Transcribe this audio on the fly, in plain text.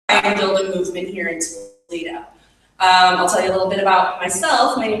and build a movement here in Toledo. I'll tell you a little bit about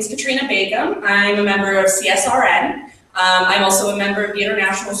myself. My name is Katrina Begum. I'm a member of CSRN. I'm also a member of the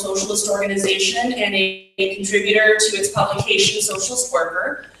International Socialist Organization and a contributor to its publication, Socialist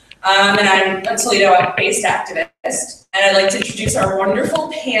Worker. And I'm a Toledo-based activist. And I'd like to introduce our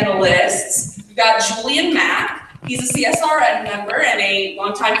wonderful panelists. We've got Julian Mack. He's a CSRN member and a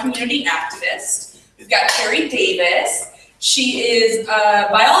longtime community activist. We've got Carrie Davis. She is a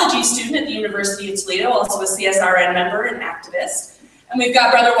biology student at the University of Toledo, also a CSRN member and activist. And we've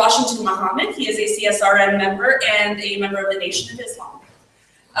got Brother Washington Muhammad. He is a CSRN member and a member of the Nation of Islam.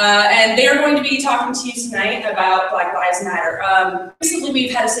 And they are going to be talking to you tonight about Black Lives Matter. Recently,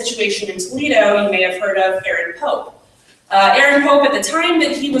 we've had a situation in Toledo. You may have heard of Aaron Pope. Aaron Pope, at the time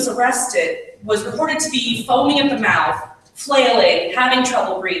that he was arrested, was reported to be foaming at the mouth, flailing, having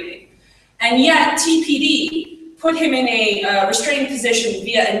trouble breathing. And yet, TPD put him in a restrained position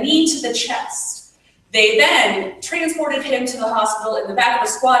via a knee to the chest. They then transported him to the hospital in the back of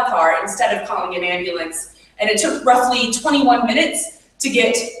a squad car instead of calling an ambulance. And it took roughly 21 minutes to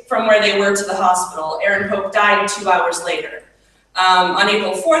get from where they were to the hospital. Aaron Pope died 2 hours later. On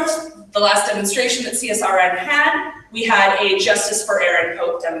April 4th, the last demonstration that CSRN had, we had a Justice for Aaron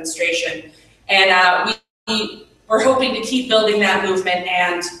Pope demonstration. And we were hoping to keep building that movement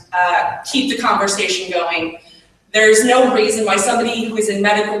and keep the conversation going. There's no reason why somebody who is in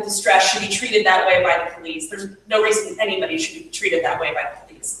medical distress should be treated that way by the police. There's no reason anybody should be treated that way by the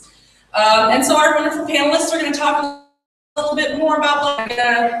police. And so our wonderful panelists are going to talk a little bit more about what I'm going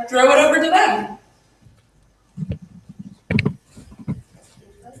to throw it over to them.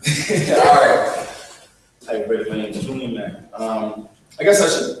 All right. Hi, everybody. My name is Julian Mack. I guess I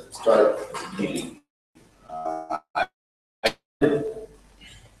should start at the beginning.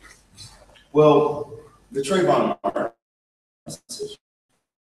 Well, the Trayvon Martin decision.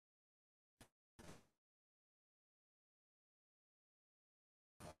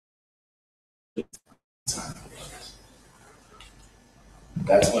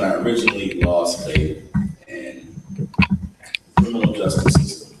 That's when I originally lost faith in the criminal justice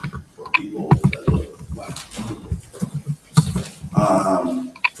system for people that look like me.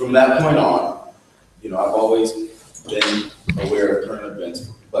 From that point on, I've always been aware of current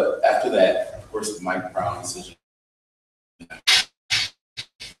events, but after that, of course, the Mike Brown decision, and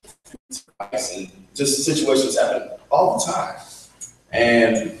just situations happen all the time.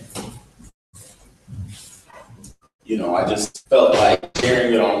 And, I just felt like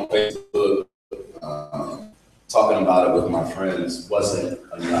sharing it on Facebook, talking about it with my friends wasn't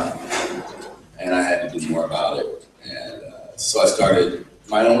enough. And I had to do more about it. And so I started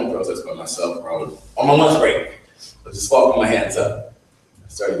my own protest by myself, where I was on my lunch break. I was just walking my hands up. I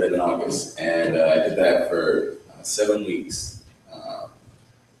started that in August, and I did that for 7 weeks. And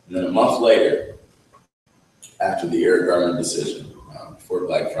then a month later, after the Eric Garner decision, before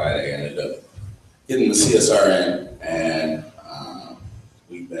Black Friday, I ended up getting the CSRN, and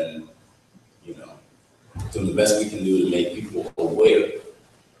we've been, doing the best we can do to make people aware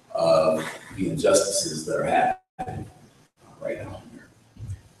of the injustices that are happening right now here.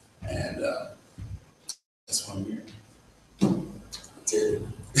 And that's why I'm here. Terry.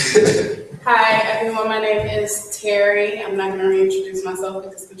 Hi, everyone. My name is Terry. I'm not going to reintroduce myself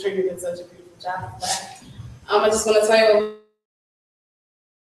because Katrina did such a beautiful job of that. I just want to tell you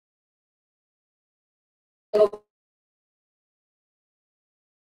a little.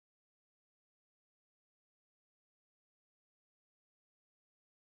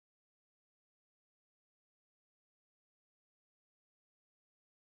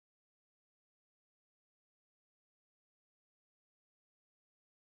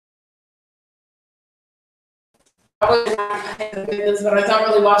 I hate to admit this, but I don't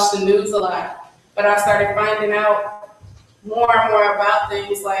really watch the news a lot. But I started finding out more and more about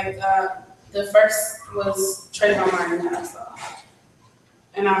things like the first was Trayvon Martin that I saw.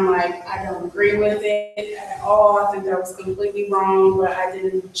 And I'm like, I don't agree with it at all. I think that was completely wrong, but I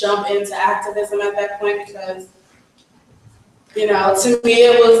didn't jump into activism at that point because, to me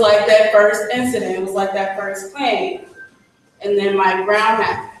it was like that first incident. It was like that first claim. And then Mike Brown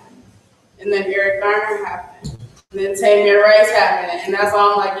happened. And then Eric Garner happened. And then Tamir Rice happened, and that's why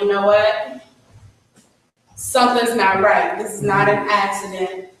I'm like, you know what? Something's not right. This is not an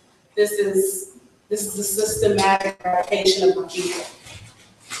accident. This is a systematic eradication of my people.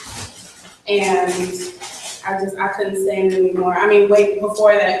 And I couldn't stand it anymore. I mean,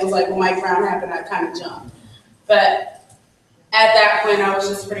 before that, it was like when Mike Brown happened, I kind of jumped. But at that point, I was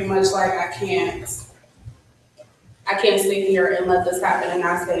just pretty much like, I can't sit here and let this happen and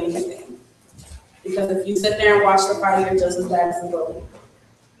not say anything. Because if you sit there and watch the fight, you're just as bad as the bully.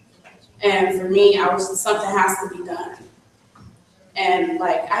 And for me, something has to be done. And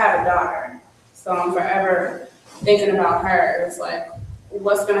like, I have a daughter, so I'm forever thinking about her. It's like,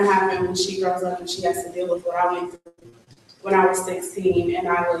 what's gonna happen when she grows up and she has to deal with what I went through when I was 16 and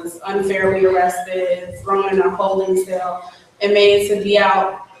I was unfairly arrested, thrown in a holding cell, and made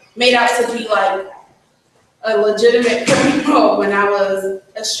out to be like a legitimate criminal when I was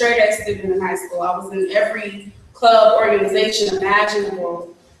a straight A student in high school. I was in every club organization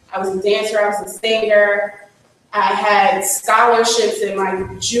imaginable. I was a dancer, I was a singer. I had scholarships in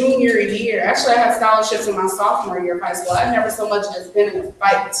my junior year. Actually, I had scholarships in my sophomore year of high school. I've never so much as been in a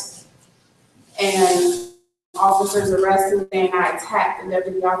fight. And officers arrested me saying I attacked a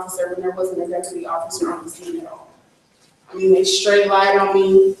deputy officer when there wasn't a deputy officer on the scene at all. I mean, they straight lied on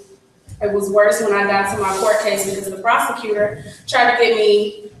me. It was worse when I got to my court case because the prosecutor tried to get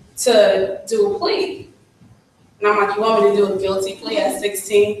me to do a plea. And I'm like, you want me to do a guilty plea at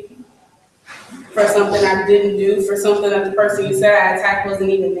 16? For something I didn't do, for something that the person you said I attacked wasn't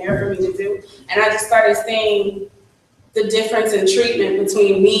even there for me to do. And I just started seeing the difference in treatment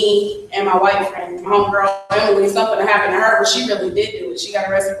between me and my white friend, my homegirl Emily. Something happened to her, but she really did do it. She got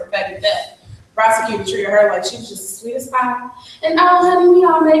arrested for petty theft. The prosecutor treated her like she was just the sweetest pie. And oh, honey, we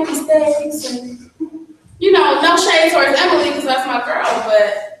all make mistakes. And, you know, no shade towards Emily because that's my girl.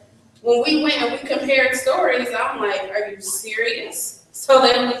 But when we went and we compared stories, I'm like, are you serious? So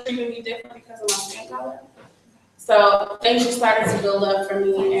they only treated me different because of my skin color. So things just started to build up for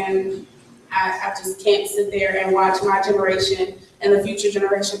me, and I just can't sit there and watch my generation and the future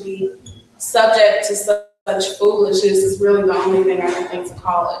generation be subject to such foolishness. Is really the only thing I can think to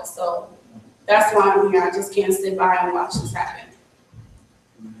call it. So that's why I'm here. I just can't sit by and watch this happen.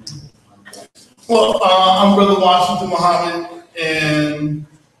 Well, I'm Brother Washington Muhammad, and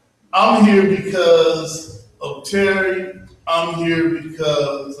I'm here because of Terry. I'm here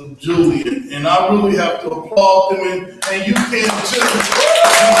because of Julian, and I really have to applaud them, and you can too.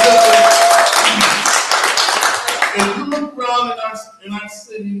 If you look around in our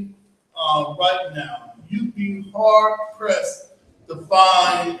city right now, you'd be hard pressed to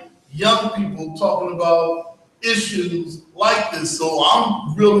find young people talking about issues like this. So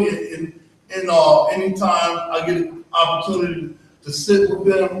I'm really in awe anytime I get an opportunity to sit with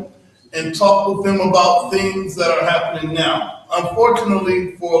them and talk with them about things that are happening now.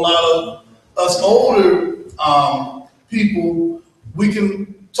 Unfortunately, for a lot of us older people, we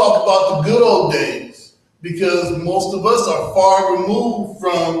can talk about the good old days because most of us are far removed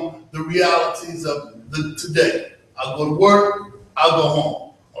from the realities of today. I go to work, I go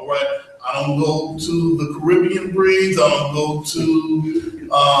home, all right? I don't go to the Caribbean breeze, I don't go to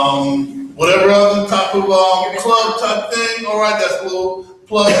whatever other type of club type thing, all right? That's a little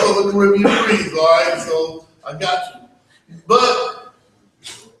plug for the Caribbean breeze, all right? So I got you.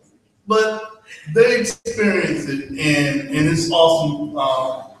 But they experience it, and it's awesome,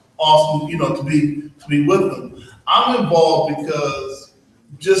 awesome, you know, to be with them. I'm involved because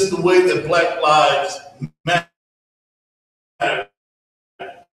just the way that Black Lives Matter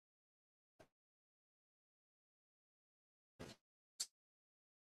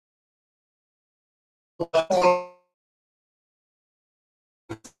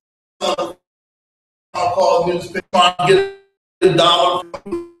I'll call newspaper, trying to get $1.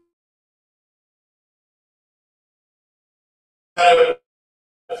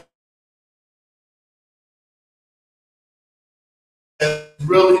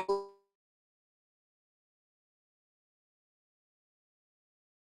 Really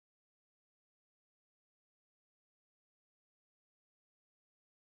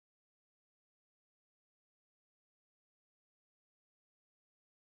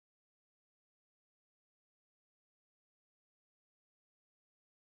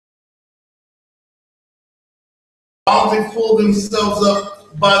they pull themselves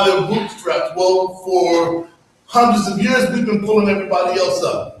up by their bootstraps. Well, for hundreds of years, we've been pulling everybody else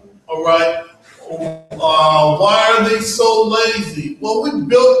up, all right? Why are they so lazy? Well, we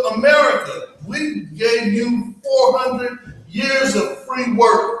built America. We gave you 400 years of free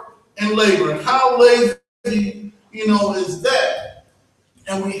work and labor. How lazy, you know, is that?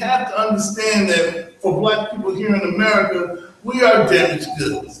 And we have to understand that for Black people here in America, we are damaged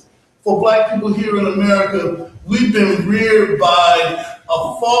goods. For Black people here in America, we've been reared by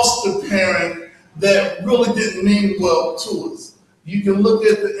a foster parent that really didn't mean well to us. You can look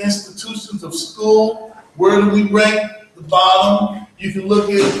at the institutions of school. Where do we rank? The bottom. You can look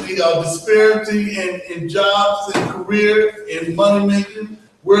at the disparity in jobs and career and money making.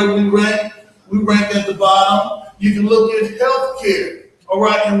 Where do we rank? We rank at the bottom. You can look at healthcare, all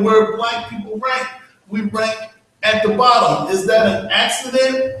right, and where Black people rank, we rank at the bottom. Is that an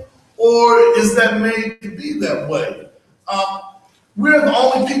accident? or is that made to be that way? We're the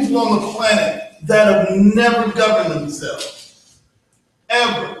only people on the planet that have never governed themselves,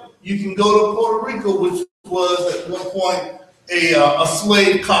 ever. You can go to Puerto Rico, which was at one point a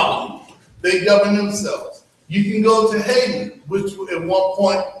slave colony. They govern themselves. You can go to Haiti, which at one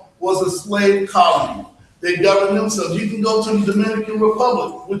point was a slave colony. They govern themselves. You can go to the Dominican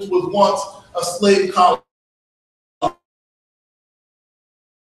Republic, which was once a slave colony.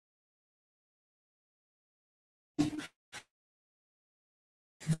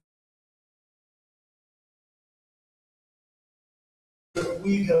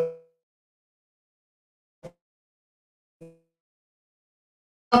 We have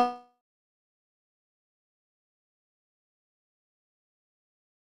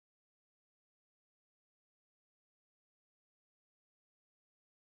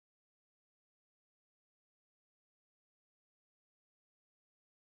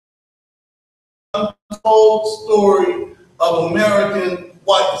whole story of American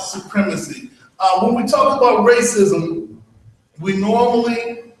white supremacy. When we talk about racism, we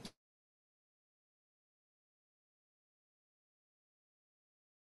normally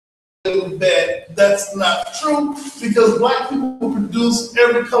that that's not true because black people produce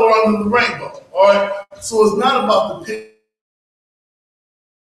every color under the rainbow. All right, so it's not about the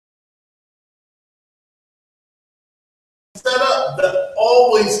setup that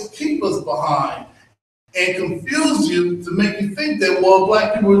always keep us behind and confuse you to make you think that, well,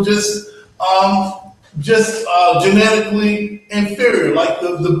 black people are just genetically inferior, like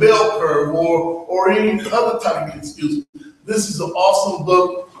the bell curve or any other type of excuse. This is an awesome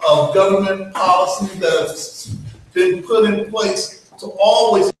book of government policies that have been put in place to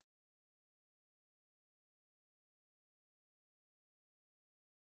always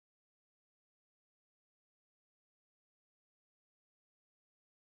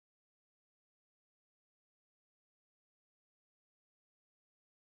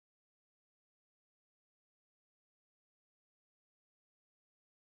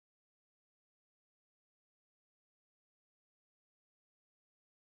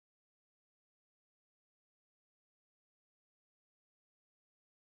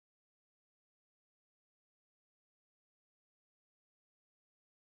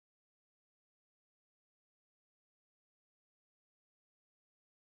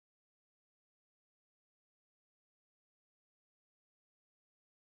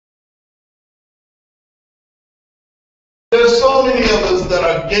there's so many of us that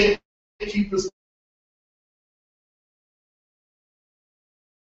are gatekeepers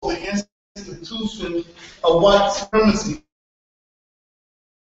of the institution of white supremacy.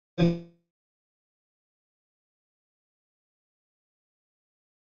 To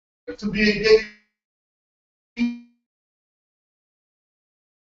be a gatekeeper,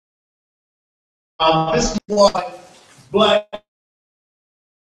 this is why black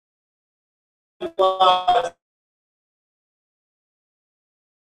lives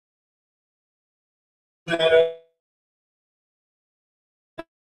matter.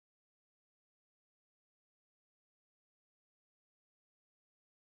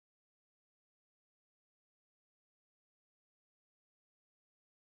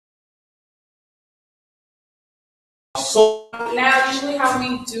 So Now, usually how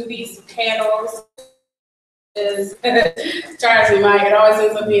we do these panels is, charge me, Mike, it always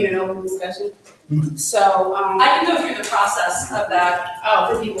ends up being an open discussion. So, I can go through the process of that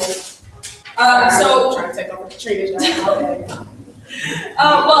for people. so trying to take over Katrina's job. Okay.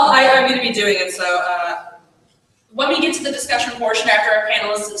 Well, I'm going to be doing it, so when we get to the discussion portion after our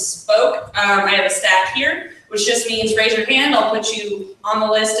panelists have spoke, I have a stack here, which just means raise your hand, I'll put you on the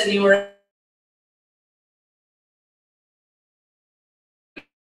list and you are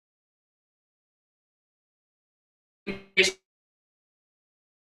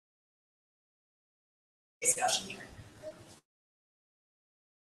discussion here.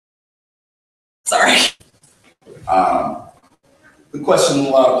 Sorry. The question a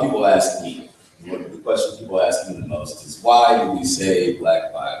lot of people ask me, the question people ask me the most is why do we say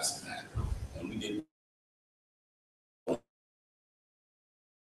Black Lives Matter? And we get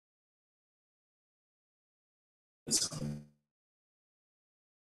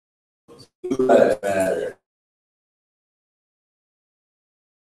matter.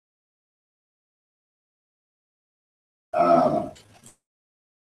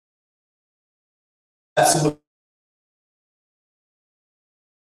 Absolutely.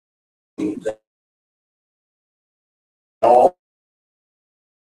 All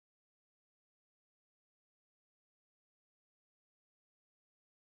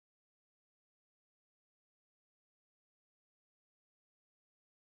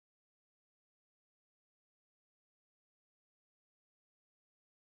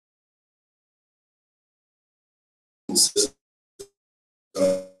system.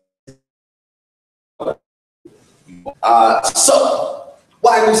 So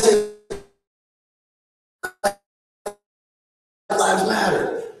why we say lives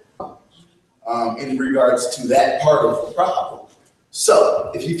matter in regards to that part of the problem.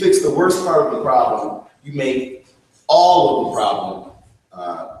 So if you fix the worst part of the problem, you make all of the problem,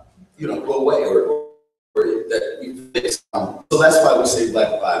 go away or that you fix. So that's why we say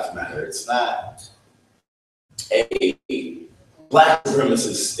Black Lives Matter. It's not a black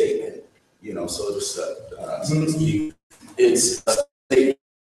supremacist statement, so to speak. It's a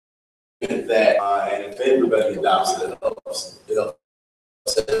statement that, and if everybody adopts it, it helps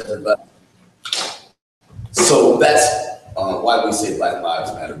everybody. So that's why we say Black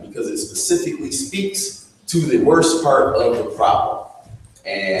Lives Matter, because it specifically speaks to the worst part of the problem.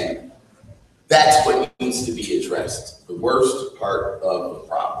 And that's what needs to be addressed, the worst part of the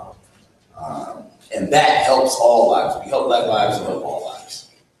problem. And that helps all lives. We help Black lives and help all lives.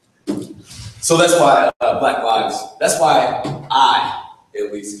 So that's why that's why I,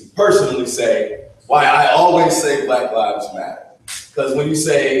 at least personally, say, why I always say Black Lives Matter. Because when you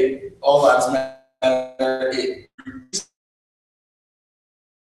say all lives matter,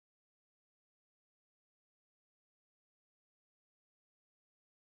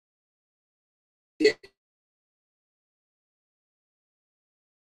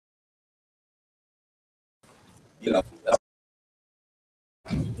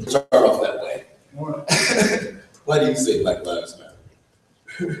 start off that way. Why do you say Black Lives Matter?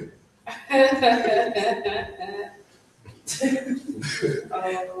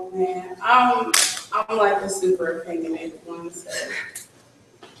 Oh man, I'm like the super opinionated one. So.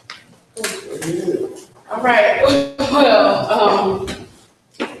 All right. Well,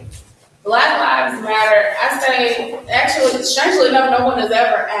 Black Lives Matter. I say, actually, strangely enough, no one has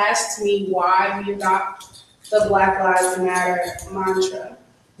ever asked me why we adopt the Black Lives Matter mantra.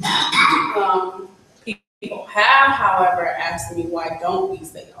 People have, however, asked me why don't we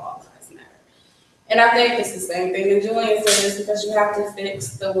say all lives matter. And I think it's the same thing that Julian said, is because you have to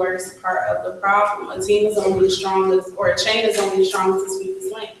fix the worst part of the problem. A team is only as strong as, or a chain is only as strong as its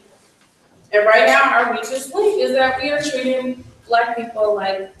weakest link. And right now, our weakest link is that we are treating Black people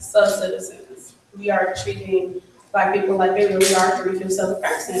like sub-citizens. We are treating Black people like they really are 3/5 of a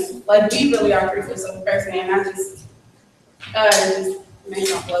person. Like we really are 3/5 of a person, and I just made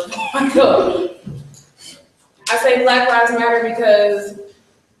my blood go. I say Black Lives Matter because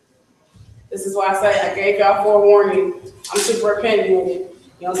this is why I say I gave y'all forewarning. I'm super opinionated.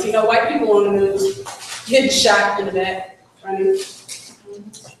 You don't see no white people on the news getting shot in the back, running,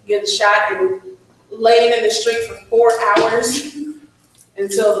 getting shot and laying in the street for 4 hours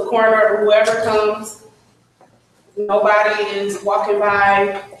until the coroner or whoever comes. Nobody is walking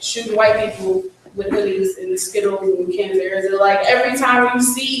by shooting white people with hoodies and Skittles and candy. Like every time you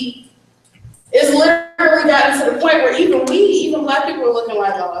see, it's literally gotten to the point where even Black people are looking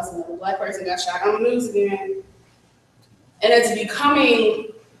like, oh, that's another Black person got shot on the news again. And it's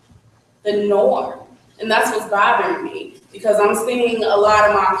becoming the norm. And that's what's bothering me, because I'm seeing a lot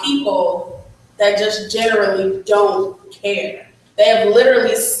of my people that just generally don't care. They have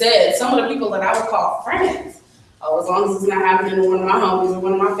literally said, some of the people that I would call friends, oh, as long as it's not happening to one of my homies or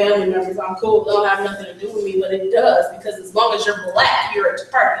one of my family members, I'm cool. It don't have nothing to do with me, but it does, because as long as you're Black, you're a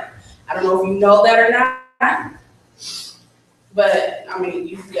target. I don't know if you know that or not, but I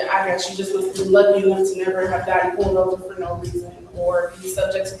mean, I guess you just must be lucky enough to never have gotten pulled over for no reason or be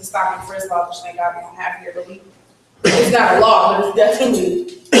subject to the stop and frisk law, which thank God we don't have here. But it's not a law, but it's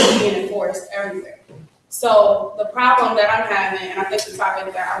definitely being enforced everywhere. So the problem that I'm having, and I think the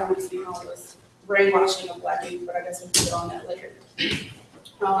topic that I want to speak on was brainwashing of Black people, but I guess we'll get on that later.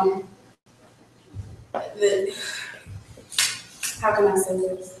 How can I say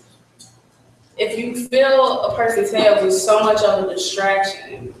this? If you feel a person's head with so much of a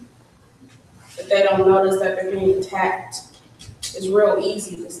distraction that they don't notice that they're being attacked, it's real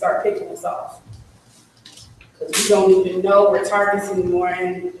easy to start picking us off. Because we don't even know we're targets anymore,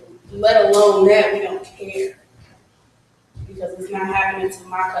 and let alone that, we don't care. Because it's not happening to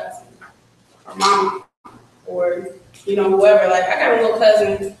my cousin or mama or, whoever. Like, I got a little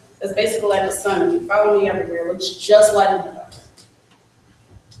cousin that's basically like a son. He follows me everywhere, looks just like me.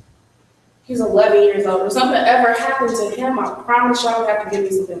 He's 11 years old. If something ever happened to him, I promise y'all would have to give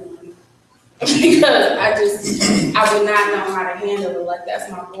me some money. Because I would not know how to handle it. Like, that's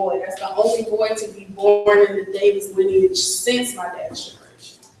my boy. That's the only boy to be born in the Davis lineage since my dad's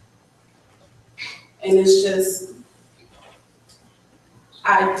generation. And it's just,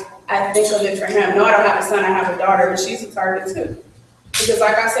 I think of it for him. No, I don't have a son, I have a daughter, but she's a target too. Because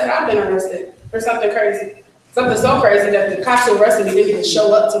like I said, I've been arrested for something crazy. Something so crazy that the cops who arrested me didn't even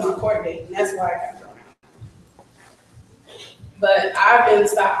show up to my court date, and that's why I got thrown out. But I've been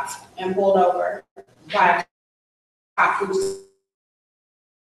stopped and pulled over by a cop who's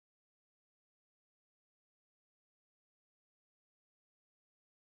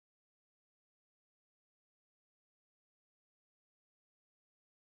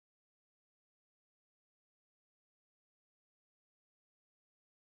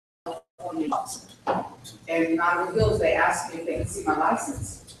And on the hills, they asked me if they could see my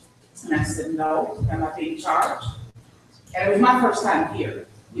license. And I said, no, am I being charged? And it was my first time here,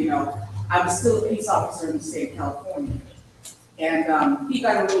 you know. I was still a peace officer in the state of California. And he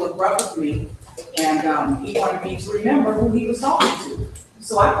got a little abrupt with me, and he wanted me to remember who he was talking to.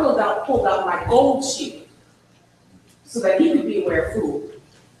 So I pulled out my gold shield so that he could be aware of who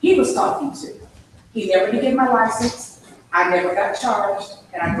he was talking to. He never did get my license, I never got charged,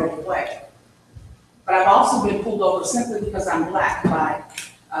 and I drove away. But I've also been pulled over simply because I'm Black by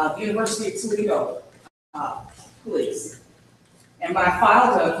the University of Toledo police. And when I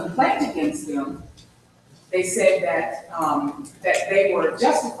filed a complaint against them, they said that that they were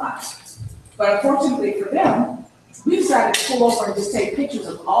justified. But unfortunately for them, we decided to pull over and just take pictures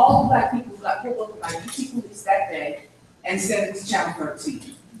of all the Black people who got pulled over by UT police that day and send it to Channel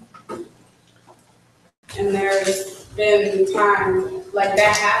 13. and there's been times like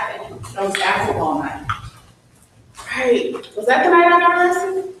that happened. That was after all night. Right. Was that the night I got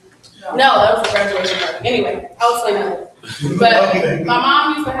arrested? No, that was a graduation party. Anyway, I'll explain that. But Okay. my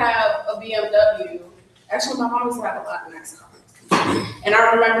mom used to have a BMW. Actually, my mom used to have a lot of nice cars. And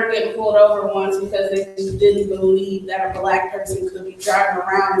I remember getting pulled over once because they just didn't believe that a Black person could be driving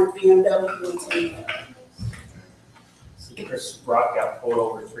around in a BMW in Toledo. Chris Brock got pulled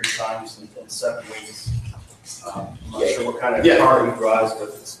over 3 times in 7 weeks. I'm not sure what kind of Yeah. car he drives, but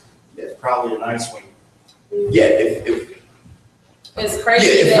it's probably a nice one. Yeah, if It's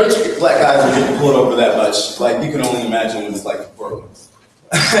crazy yeah, that if rich black guys are getting pulled over that much, like you can only imagine what it's like for Portland.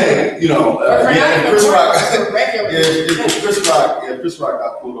 You know, yeah, Chris Rock. Chris Rock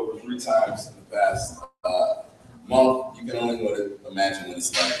got pulled over 3 times in the past month. You can only imagine what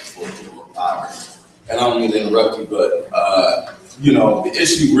it's like for people of poverty. And I don't mean to interrupt you, but you know, the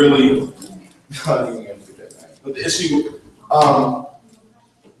issue really, I don't even gonna forget that. But the issue,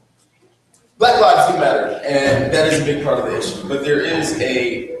 Black lives do matter, and that is a big part of the issue. But there is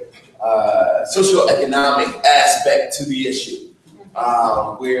a socioeconomic aspect to the issue,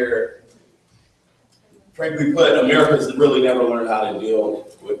 where, frankly put, America's really never learned how to deal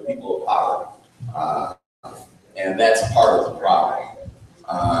with people of poverty, and that's part of the problem.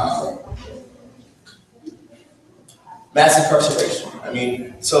 Mass incarceration. I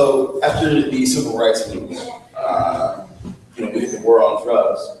mean, so after the civil rights movement, you know, we did the war on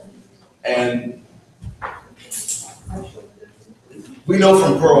drugs. And we know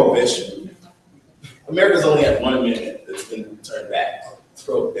from Prohibition, America's only had 1 amendment that's been turned back. It's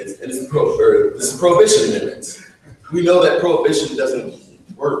the Prohibition amendments. We know that Prohibition doesn't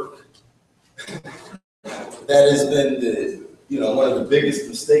work. That has been one of the biggest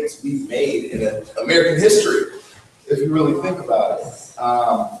mistakes we've made in American history, if you really think about it.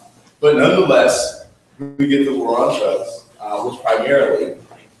 But nonetheless, we get the war on drugs, which primarily,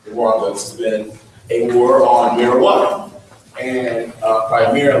 the war on drugs has been a war on marijuana. And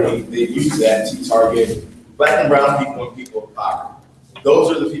primarily, they use that to target Black and brown people and people of poverty. Those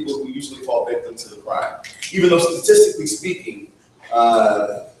are the people who usually fall victim to the crime. Even though statistically speaking,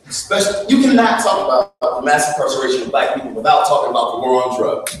 you cannot talk about the mass incarceration of Black people without talking about the war on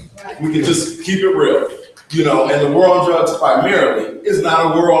drugs. We can just keep it real. You know, and the war on drugs primarily is not a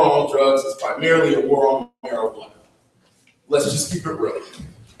war on all drugs, it's primarily a war on marijuana. Let's just keep it real.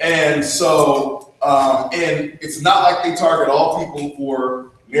 And so, and it's not like they target all people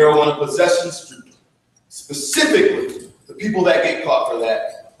for marijuana possession. Specifically, the people that get caught for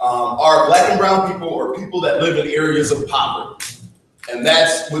that are Black and brown people or people that live in areas of poverty. And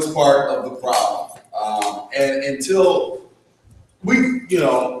that's what's part of the problem. And until we,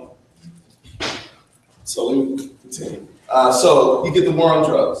 so let me continue. So you get the war on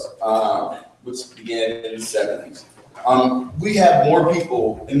drugs, which began in the 70s. We have more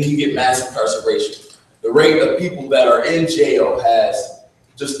people, and then you get mass incarceration. The rate of people that are in jail has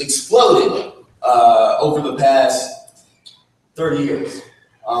just exploded over the past 30 years.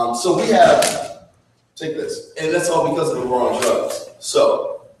 So we have, take this, and that's all because of the war on drugs.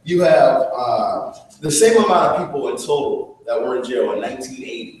 So you have the same amount of people in total that were in jail in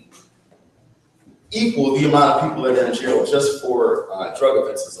 1980 equal the amount of people that are in jail just for drug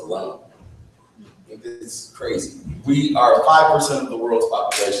offenses alone. It's crazy. We are 5% of the world's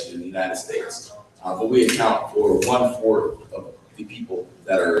population in the United States. but we account for 1/4 of the people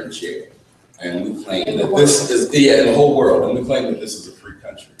that are in jail. And we claim that this is, in the whole world, and we claim that this is a free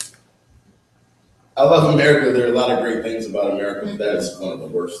country. I love America. There are a lot of great things about America, but that is one of the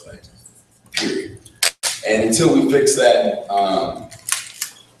worst things, period. And until we fix that,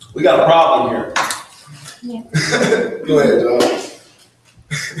 we got a problem here. Yeah. Go ahead, John.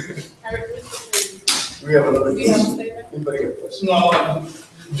 We have another Do you have a question. statement? Anybody have a question? No,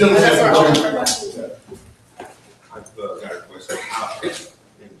 gentlemen, That's our have a own question. I've got a question. My name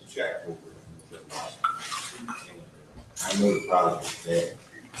is Jack Hoover. I know the problem is bad,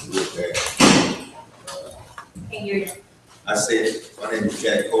 real bad. Can hear you. I said, my name is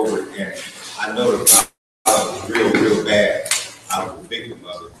Jack Hoover, and I know the problem is real bad. I was a victim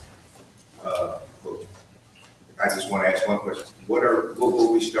of it. But I just want to ask one question. What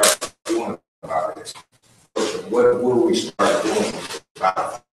will we start doing about this? What will we start doing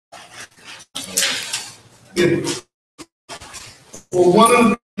about it? well, one of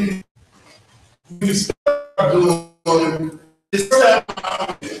the things we start doing is that,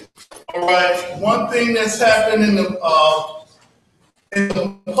 all right, one thing that's happened in the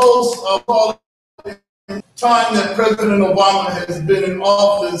post of all the time that President Obama has been in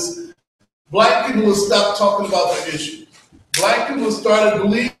office, Black people have stopped talking about the issue. Black people have started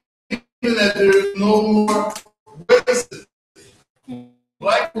believing that there is no more racism.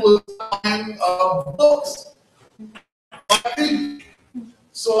 Black people are buying books. Black people.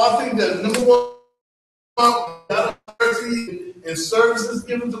 So I think that number one, diversity and services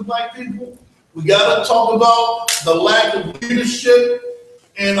given to Black people. We got to talk about the lack of leadership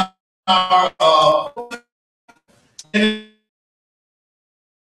in our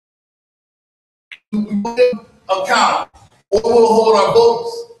account, or we'll hold our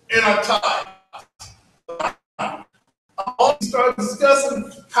votes in our tie. I always start discussing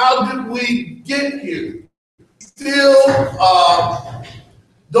how did we get here. Still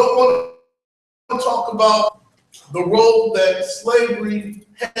don't want to talk about the role that slavery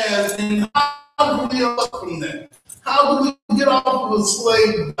has and how do we get off from that? How do we get off of a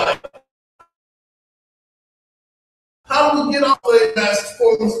slave diet? How do we get off slave masters,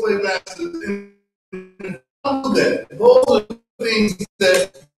 former slave masters, and how do that? Those are the things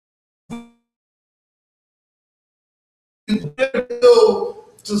that you feel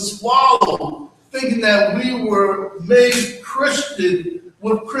to swallow, thinking that we were made Christian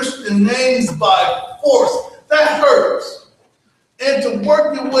with Christian names by force. That hurts. And to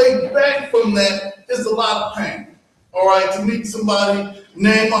work your way back from that is a lot of pain. All right, to meet somebody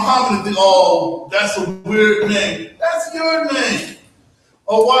named Muhammad and think, oh, that's a weird name. That's your name.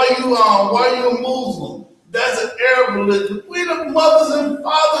 Or why you a Muslim? That's an Arab religion. We're the mothers and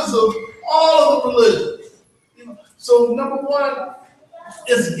fathers of all of the religions. You know? So number one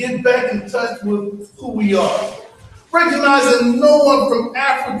is get back in touch with who we are. Recognizing no one from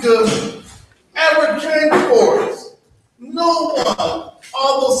Africa ever came for us. No one.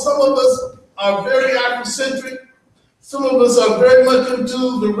 Although some of us are very Afrocentric, some of us are very much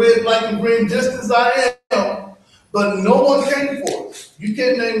into the red, black, and green, just as I am, but no one came for us. You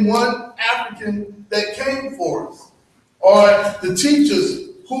can't name one African that came for us. All right, to teach us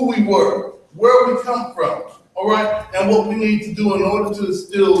who we were, where we come from, all right, and what we need to do in order to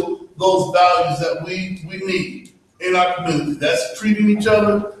instill those values that we need in our community. That's treating each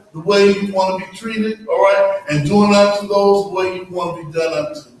other the way you want to be treated, all right, and doing unto those the way you want to be done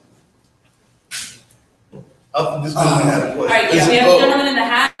unto. I think this gentleman had a All question. right, yeah, we have a gentleman in the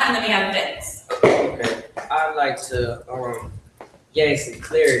hat, and then we have Vince. Okay, I'd like to gain some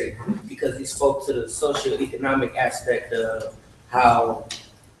clarity because he spoke to the socioeconomic aspect of how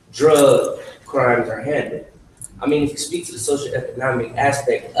drug crimes are handled. I mean, if you speak to the socioeconomic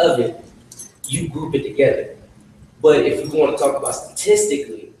aspect of it, you group it together. But if you want to talk about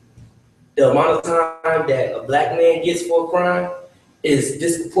statistically, the amount of time that a black man gets for a crime is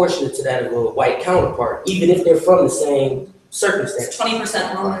disproportionate to that of a white counterpart, even if they're from the same circumstance.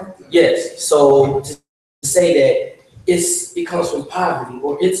 20% lower. Yes, so to say that it comes from poverty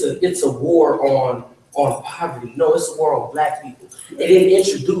or it's a war on poverty. No, it's a war on black people. They didn't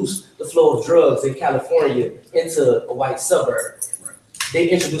introduce the flow of drugs in California into a white suburb. They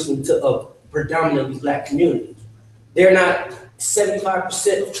introduced them to a predominantly black community. They're not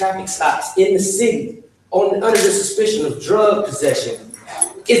 75% of traffic stops in the city under the suspicion of drug possession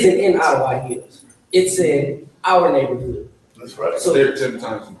isn't in Ottawa Hills. It's in our neighborhood. That's right. So They're 10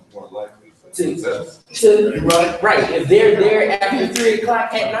 times more likely. You're right. Right, if they're there after 3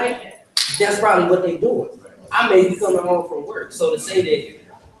 o'clock at night, that's probably what they're doing. I may be coming home from work, so to say that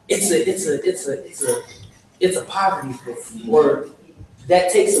it's a poverty thing, or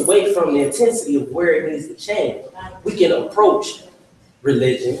that takes away from the intensity of where it needs to change. We can approach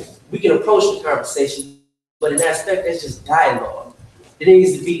religion, we can approach the conversation, but in aspect that's just dialogue. It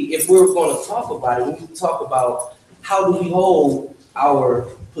needs to be, if we're going to talk about it, we need to talk about how do we hold our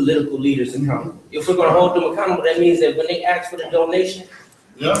political leaders accountable. If we're going to hold them accountable, that means that when they ask for the donation,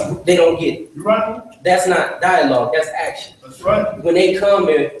 they don't get it. You're right. That's not dialogue, that's action. That's right. When they come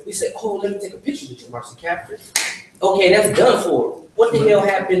and we say, oh, let me take a picture with you, Marcy Captain. Okay, that's done for. What the hell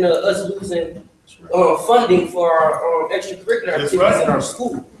happened to us losing funding for our extracurricular activities in our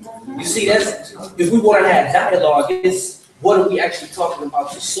school? You see, that's, if we want to have dialogue, it's what are we actually talking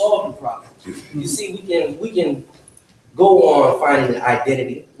about to solve the problem? You see, we can go on finding an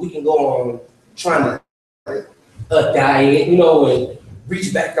identity. We can go on trying to diet, and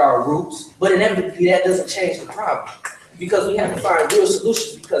reach back to our roots. But inevitably, that doesn't change the problem because we have to find real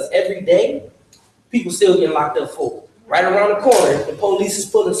solutions. Because every day, people still get locked up for. Right around the corner, the police is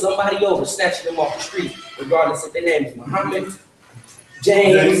pulling somebody over, snatching them off the street, regardless if their name is Muhammad,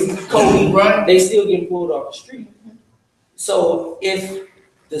 James, Cody. Right. They still getting pulled off the street. So if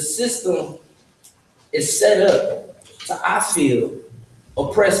the system is set up to, I feel,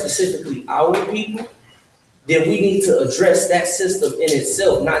 oppress specifically our people, then we need to address that system in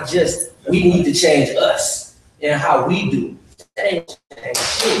itself, not just we need to change us and how we do. That ain't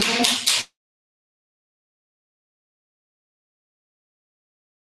shit.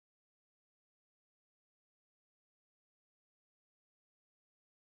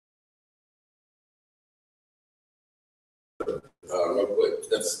 Real quick,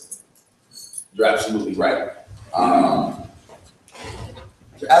 you're absolutely right.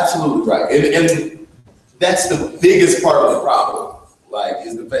 You're absolutely right, and that's the biggest part of the problem. Like,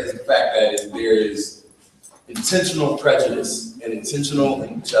 is the fact that there is intentional prejudice and intentional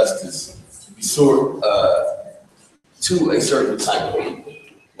injustice to a certain type of people,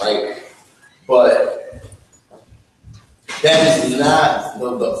 right? But that is not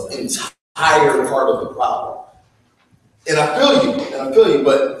the entire part of the problem. And I feel you,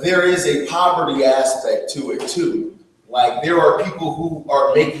 but there is a poverty aspect to it too. Like, there are people who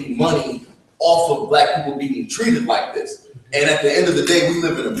are making money off of Black people being treated like this. And at the end of the day, we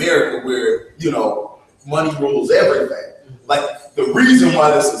live in America where, money rules everything. Like, the reason why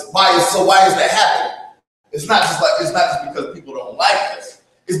why is that happening? It's not just because people don't like us.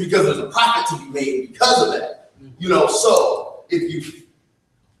 It's because there's a profit to be made because of that. So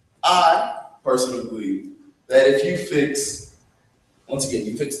I personally believe that if you fix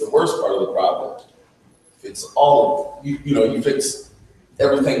the worst part of the problem, fix you fix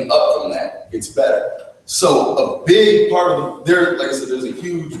everything up from that, it's better. So a big part of like I said, there's a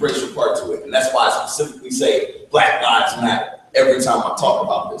huge racial part to it, and that's why I specifically say Black Lives Matter every time I talk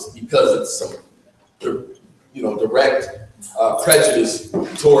about this, because it's some, direct prejudice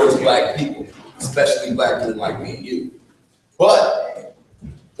towards Black people, especially Black men like me and you. But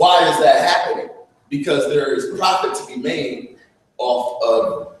why is that happening? Because there is profit to be made off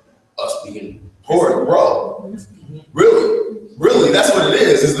of us being poor and broke. Really, that's what it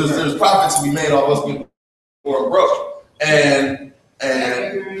is. There's profit to be made off us being poor and broke. And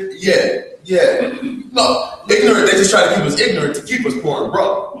no, ignorant. They just try to keep us ignorant to keep us poor and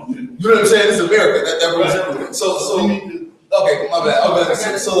broke. You know what I'm saying? This is America. That rules everything. So okay, my bad. So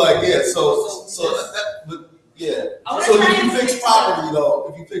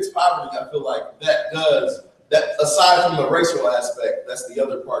if you fix poverty, I feel like that aside from the racial aspect, that's the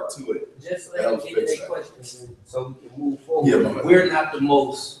other part to it. Just let me get their questions so we can move forward. Yeah, we're not the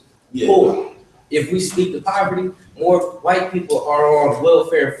most poor. If we speak to poverty, more white people are on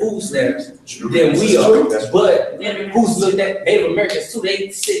welfare and food stamps than we are. But who's looked at Native Americans too?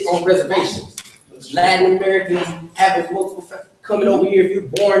 They sit on reservations. Latin Americans having multiple coming over here. If you're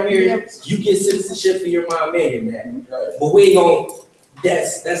born here, you get citizenship for your mom and your dad. But we ain't gonna.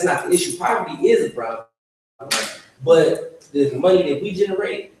 That's not the issue. Poverty is a problem. But the money that we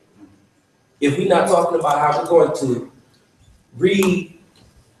generate, if we're not talking about how we're going to redistribute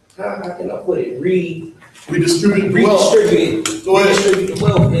the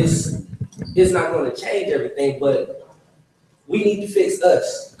wealth, it's not going to change everything, but we need to fix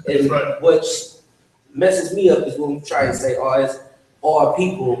us. And what messes me up is when we try to say, oh, it's all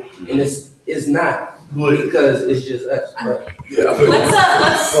people, and it's not. Because it's just us. Let's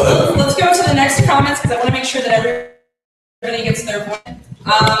go to the next comments because I want to make sure that everybody gets their point.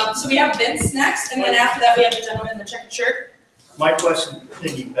 So we have Vince next, and then after that we have the gentleman in the checkered shirt. My question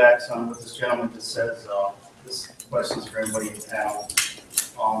piggybacks on what this gentleman just says. This question is for everybody in town.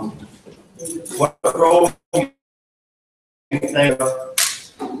 What role do you think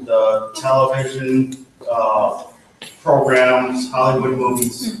the television programs, Hollywood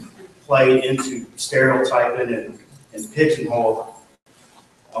movies play into stereotyping and pigeonhole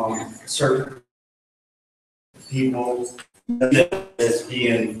certain people as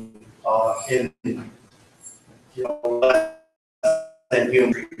being in, less than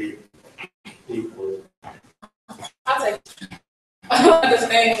human people. I'll take one of the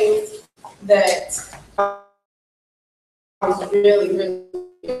things that I was really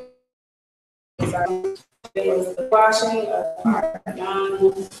excited. It was the watching of our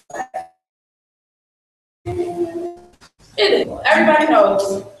young Black. It is. Everybody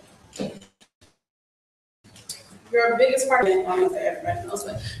knows your biggest part of, I'm gonna say everybody knows,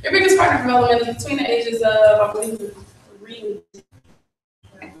 but your biggest part of development is between the ages of, I believe, 3.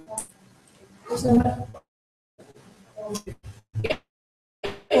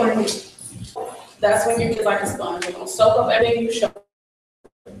 That's when your kids like a sponge. They're gonna soak up everything you show.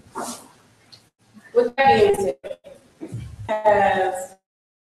 With that being said, as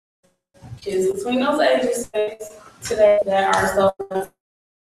kids between those ages today that are so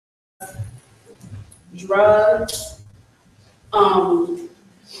drugs, and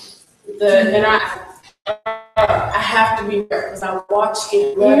I have to be aware because I watched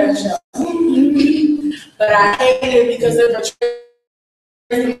it, that show, but I hate it because of the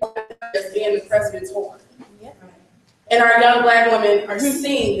being the president's whore. And our young Black women are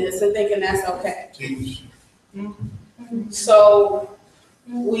seeing this and thinking that's okay. So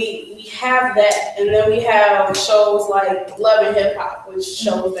we have that, and then we have shows like Love and Hip Hop, which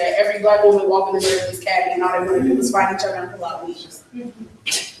shows that every Black woman walking in there is caddy, and all they want to do is find each other and pull out weeds.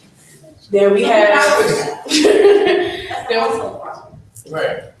 Then we have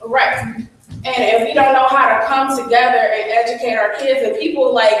right. And if we don't know how to come together and educate our kids, and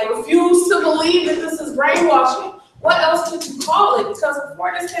people like refuse to believe that this is brainwashing, what else could you call it? Because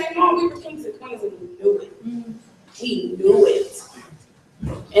before this came on, we were kings and queens, and we knew it. We knew it.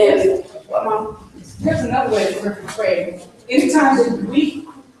 And There's another way to portray it. Anytime that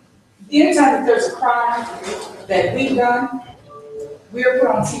there's a crime that we've done, we're put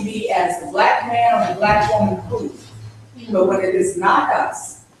on TV as the Black man or the Black woman who. But when it is not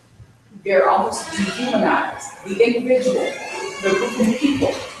us, they're almost dehumanized. The individual, the group of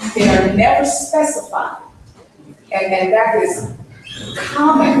people, they are never specified. And that is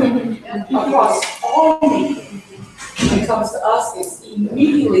common across all media. When it comes to us, it's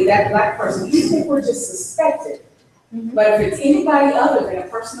immediately that Black person, even if we're just suspected. But if it's anybody other than a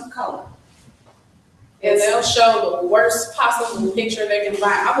person of color, and they'll show the worst possible picture they can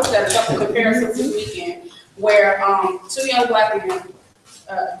find. I looked at a couple comparisons this weekend where 2 young Black men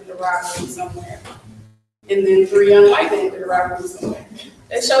did a robbery somewhere, and then 3 young white men did a robbery somewhere.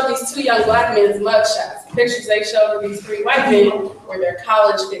 They showed these 2 young Black men's mugshots. The pictures they showed of these 3 white men were their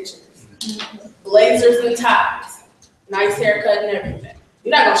college pictures. Blazers and ties, nice haircut and everything.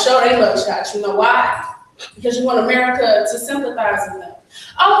 You're not gonna show their mugshots, you know why? Because you want America to sympathize with them.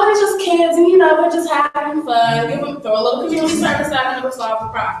 Oh, they're just kids, and they're just having fun. Give them, throw a little community service out and it'll solve the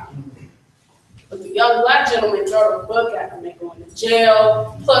problem. But the young Black gentlemen throw the book at them. They go into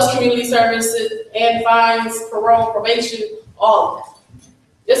jail, plus community services and fines, parole, probation, all of that.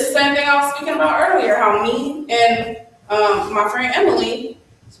 It's the same thing I was speaking about earlier, how me and my friend Emily,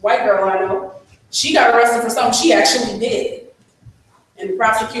 this white girl I know, she got arrested for something she actually did. And the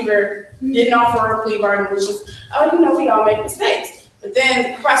prosecutor didn't offer her a plea bargain. It was just, we all make mistakes. But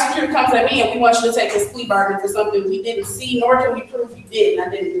then the prosecutor comes at me and we want you to take this plea bargain for something we didn't see, nor can we prove you did. And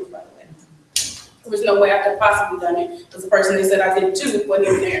I didn't do it, by the way. There was no way I could have possibly done it. Because the person they said I did it to wasn't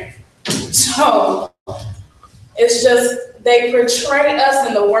even there. So it's just, they portray us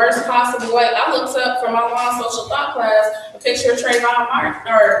in the worst possible way. I looked up for my law social thought class a picture of Trayvon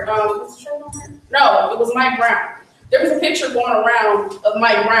Martin, or was it Trayvon Martin? No, it was Mike Brown. There was a picture going around of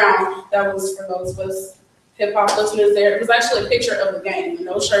Mike Brown that was, for those of us hip hop listeners there, it was actually a picture of the gang, with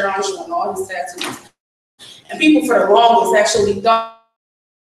no shirt on, showing all his tattoos. And people for the longest actually thought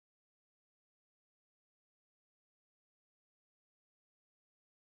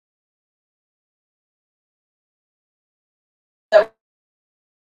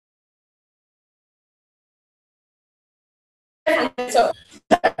so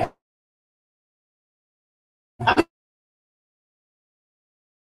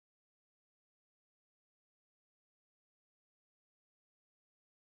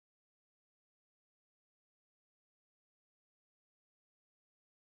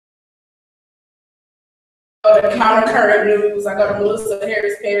I go to Counter Current News, I go to Melissa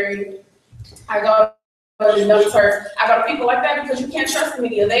Harris Perry, I go and done to her. I got people like that because you can't trust the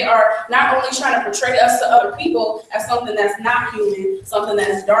media. They are not only trying to portray us to other people as something that's not human, something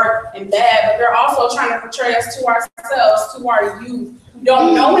that's dark and bad, but they're also trying to portray us to ourselves, to our youth who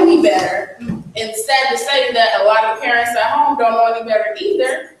don't know any better. And sad to say that a lot of parents at home don't know any better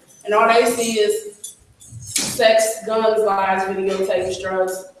either, and all they see is sex, guns, lies, videotapes,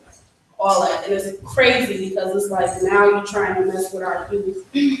 drugs, all that. And it's crazy because it's like now you're trying to mess with our youth.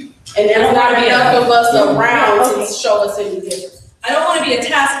 And there's not enough of us around to show us any difference. I don't want to be a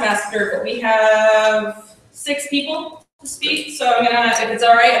taskmaster, but we have 6 people to speak, so I'm gonna, if it's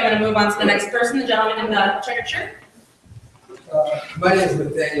all right, I'm gonna move on to the next person, the gentleman in the checkered shirt. My name is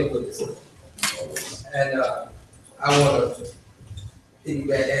Nathaniel Lucas, and I want to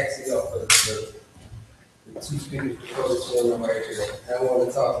piggyback actually off of the 2 speakers before this gentleman right here. I want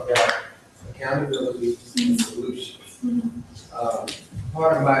to talk about accountability and solutions.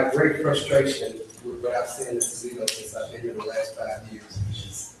 Part of my great frustration with what I've seen in Toledo since I've been here the last 5 years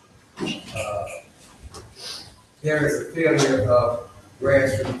is there is a failure of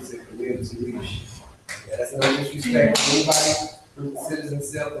grassroots and community leadership. That's no disrespect to anybody from the citizen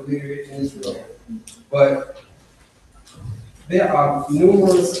self the leader in this room. But there are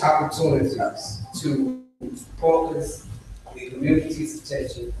numerous opportunities to focus the community's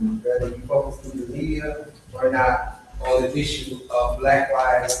attention, whether you focus through the media or not, on the issue of Black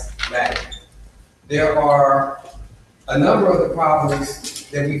Lives Matter. There are a number of the problems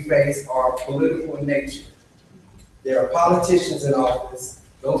that we face are political in nature. There are politicians in office.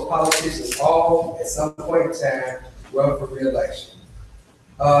 Those politicians all, at some point in time, run for re-election.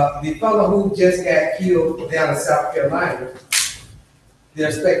 The fellow who just got killed down in South Carolina,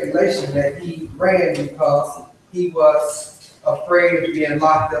 there's speculation that he ran because he was afraid of being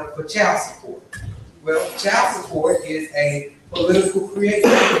locked up for child support. Well, child support is a political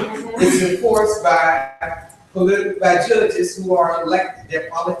creation. It's enforced by judges who are elected, they're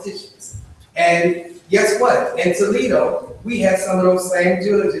politicians. And guess what? In Toledo, we have some of those same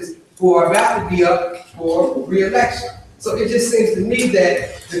judges who are about to be up for re-election. So it just seems to me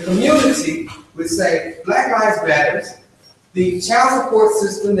that the community would say, Black Lives Matter, the child support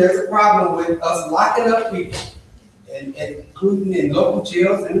system, there's a problem with us locking up people, and including in local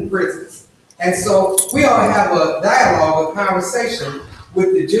jails and in prisons. And so we ought to have a dialogue, a conversation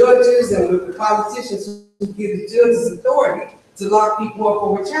with the judges and with the politicians who give the judges authority to lock people up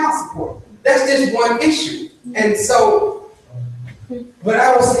over child support. That's just one issue. And so, but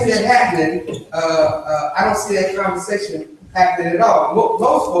I don't see that happening. I don't see that conversation happening at all.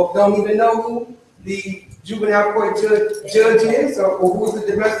 Most folks don't even know who the juvenile court judge is, or who the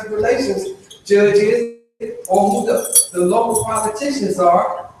domestic relations judge is, or who the local politicians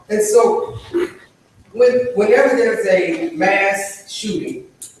are. And so, whenever there's a mass shooting,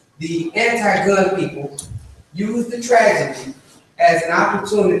 the anti-gun people use the tragedy as an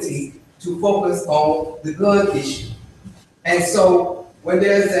opportunity to focus on the gun issue. And so, when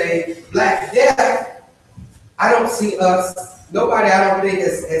there's a Black death, I don't see us, nobody I don't think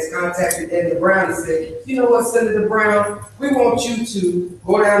has contacted Senator Brown and said, you know what, Senator Brown, we want you to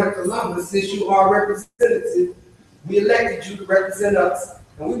go down to Columbus since you are a representative. We elected you to represent us.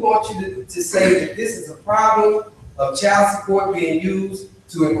 And we want you to say that this is a problem of child support being used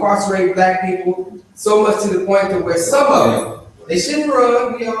to incarcerate Black people, so much to the point to where some of them, they shouldn't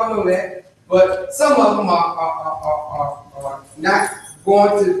run, we all know that, but some of them are not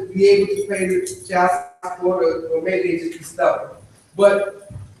going to be able to pay the child support, or maybe they just be stubborn.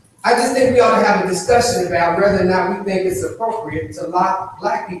 But I just think we ought to have a discussion about whether or not we think it's appropriate to lock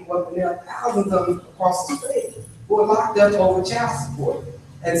Black people up, and there are thousands of them across the state who are locked up over child support.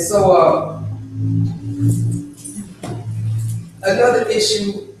 And so, another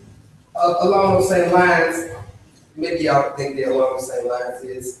issue along those same lines, maybe y'all think they're along the same lines,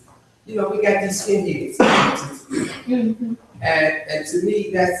 is, you know, we got these skinheads. And to me,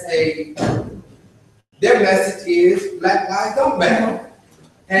 that's their message is Black lives don't matter.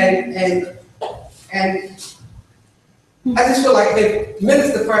 And I just feel like if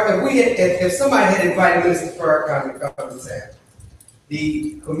Minister Farrakhan, if somebody had invited Minister Farrakhan to come to town,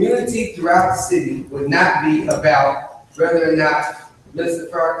 the community throughout the city would not be about whether or not Minister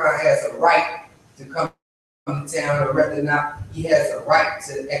Farrakhan has a right to come to town or whether or not he has a right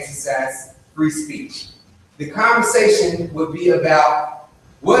to exercise free speech. The conversation would be about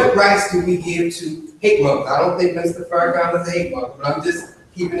what rights do we give to hate mongers. I don't think Minister Farrakhan is a hate monger, but I'm just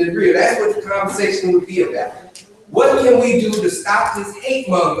keeping it real. That's what the conversation would be about. What can we do to stop this hate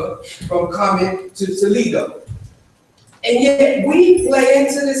monger from coming to Toledo? And yet we play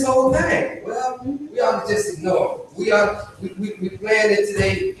into this whole thing. Well, we ought to just ignore it. We playing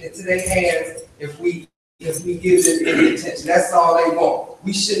into their hands if we if we give them any attention. That's all they want.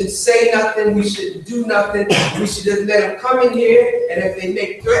 We shouldn't say nothing, we shouldn't do nothing, we should just let them come in here, and if they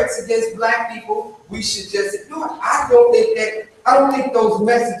make threats against black people, we should just ignore it. I don't think those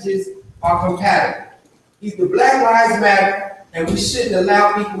messages are compatible. Either Black Lives Matter, and we shouldn't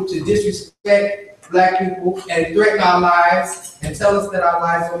allow people to disrespect black people and threaten our lives and tell us that our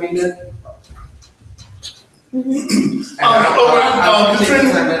lives don't mean nothing.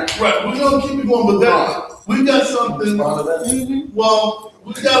 Katrina, right, we're gonna keep it going, but that, we got something, well,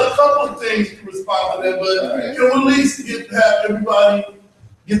 we got a couple of things to respond to that, but can we at least have everybody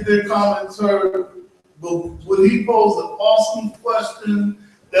get their comments heard? But when he posed an awesome question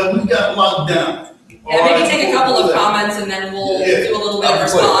that we got locked down. Yeah, maybe take a couple of comments and then we'll do a little bit of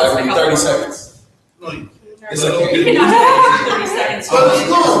response. Every 30 seconds. It's okay. You cannot have 30 seconds. Let's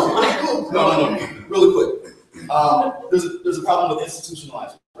go. No, really quick. There's a problem with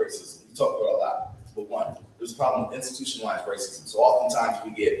institutionalized racism. We talk about it a lot, but one, there's a problem with institutionalized racism. So oftentimes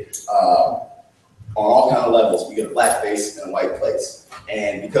we get, on all kind of levels, we get a black face and a white place.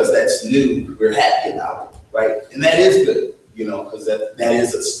 And because that's new, we're happy about it, right? And that is good, you know, because that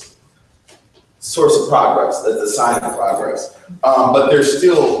is a source of progress, that's a sign of progress. But there's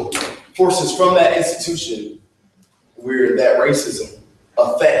still forces from that institution where that racism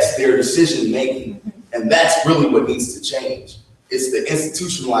affects their decision making. And that's really what needs to change. It's the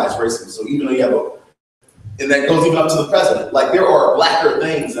institutionalized racism. So even though you have and that goes even up to the president. Like there are blacker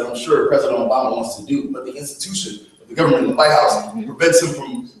things that I'm sure President Obama wants to do, but the institution, the government, the White House prevents him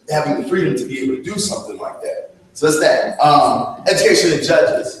from having the freedom to be able to do something like that. So that's that. Education and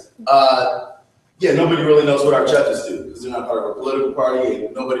judges. Yeah, nobody really knows what our judges do because they're not part of a political party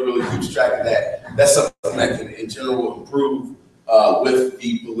and nobody really keeps track of that. That's something that can, in general, improve with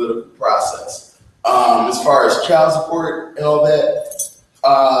the political process. As far as child support and all that,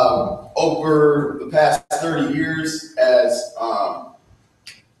 over the past 30 years, as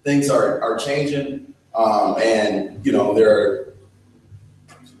things are changing, and you know, we're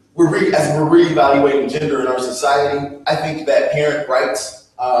reevaluating gender in our society. I think that parent rights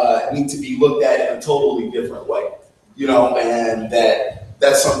need to be looked at in a totally different way, you know, and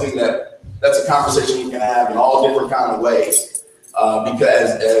that's something that's a conversation we can have in all different kind of ways,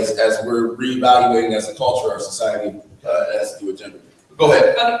 because as we're reevaluating as a culture, our society has to do with gender. Go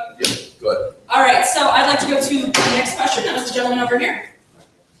ahead. Okay. Yeah, go ahead. All right, so I'd like to go to the next question. That was the gentleman over here.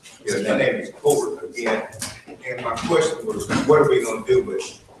 Yeah, my name is Colbert again, and my question was, what are we gonna do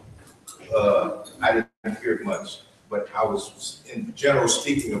with, I didn't hear much, but I was in general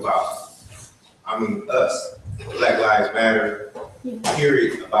speaking about, us, Black Lives Matter,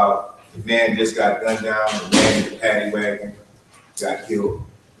 period, about the man just got gunned down, the man in the paddy wagon got killed,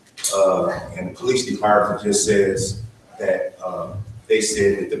 and the police department just says that, they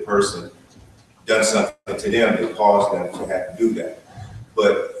said that the person done something to them that caused them to have to do that.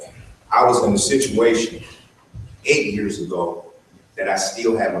 But I was in a situation 8 years ago that I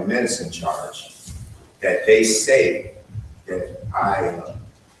still have a medicine charge that they say that I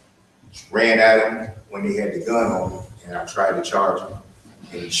ran at him when they had the gun on me and I tried to charge him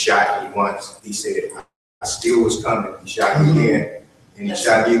and he shot me once. He said I still was coming. He shot me again and he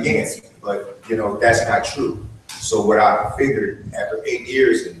shot me again. But you know, that's not true. So what I figured after 8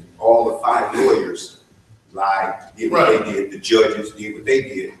 years and all the 5 lawyers lied, did what they did, the judges did what they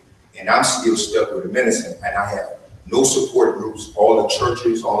did, and I'm still stuck with the medicine, and I have no support groups. All the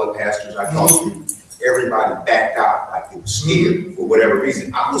churches, all the pastors I talked to, everybody backed out like they were scared for whatever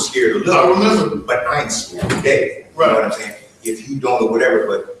reason. I was scared a little, but I ain't scared today. You know what I'm saying? If you don't or whatever,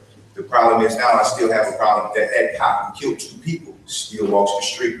 but the problem is now I still have a problem that cop who killed 2 people still walks the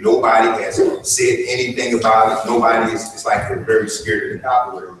street. Nobody has said anything about it. Nobody is, it's like they're very scared of the cop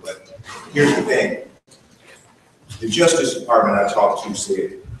or whatever. But here's the thing. The Justice Department I talked to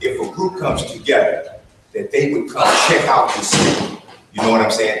said, if a group comes together, that they would come check out the city. You know what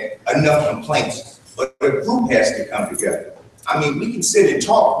I'm saying? Enough complaints, but a group has to come together. I mean, we can sit and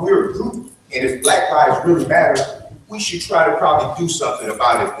talk, we're a group, and if Black lives really matter, we should try to probably do something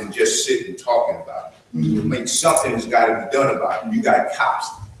about it than just sit and talking about it. I mean, something has got to be done about it. You got cops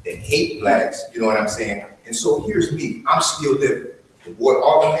that hate blacks, you know what I'm saying? And so here's me, I'm still living. What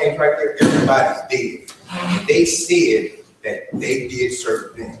all the names right there, everybody's dead. And they said that they did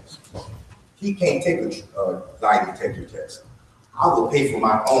certain things. He can't take a lie detector test. I will pay for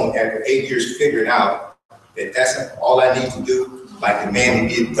my own after 8 years figuring out that that's all I need to do. Like the man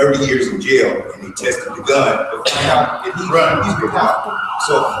who did 30 years in jail and he tested the gun to find out that he's been out.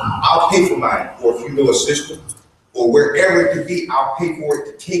 So I'll pay for mine, or if you know a sister, or wherever it could be, I'll pay for it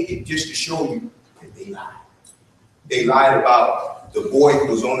to take it just to show you that they lied. They lied about the boy who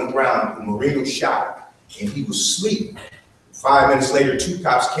was on the ground, who Marino shot, and he was asleep. 5 minutes later, 2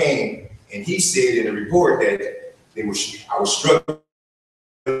 cops came, and he said in the report that I was struggling.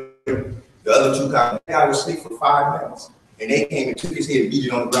 The other 2 cops, I was asleep for 5 minutes, and they came and took his head and beat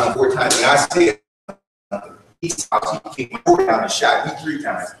it on the ground 4 times. And I said, he came down and shot me 3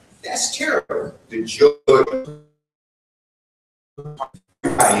 times. That's terrible. The judge,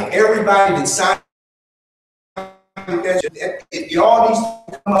 and everybody that signed that, all these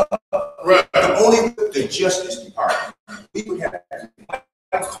come up, Right. only with the Justice Department. We would have to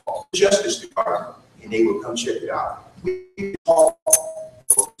call the Justice Department, and they would come check it out. We call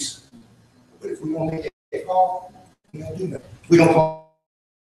police, but if we don't make that call, we don't do nothing. We don't call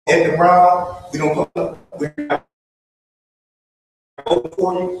Ed Brown. We don't call. We're not voting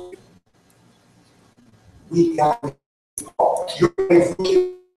for you. We got to call.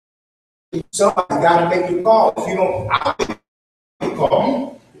 Somebody got to make the call. If you don't, I'll make the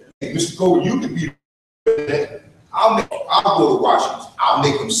call. Hey, Mr. Cole, you can be president. I'll go to Washington. I'll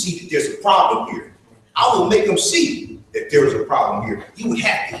make them see that there's a problem here. I will make them see that there's a problem here. You would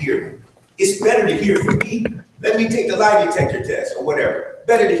have to hear me. It's better to hear from me. Let me take the lie detector test or whatever.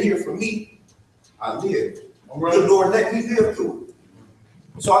 Better to hear from me. I live. Good Lord, let me live through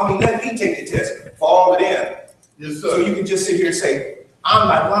it. So I mean, let me take the test for all of them. Yes, sir. So you can just sit here and say, I'm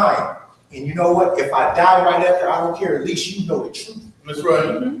not lying. And you know what? If I die right after, I don't care. At least you know the truth. That's right.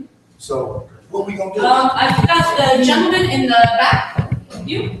 Mhm. So what we gonna do? I've got the gentleman in the back.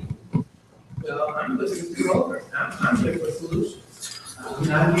 You? Well, I'm listening to over. I'm here for solutions. I'm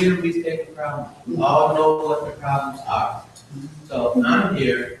not here to restate the problem. We all know what the problems are. So I'm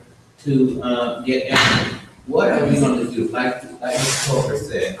here to get answers. What are we going to do? Like Mr. Coker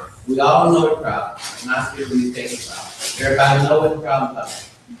said, we all know the problem. I'm not here to restate the problem. Everybody know what the problems are.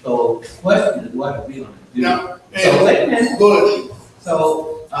 So the question is, what are we going to do? Now, So wait a minute. go ahead. So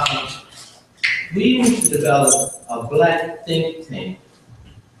we need to develop a black think tank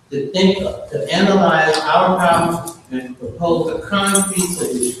to analyze our problems and propose a concrete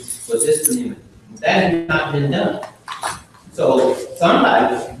solution for this community. That has not been done. So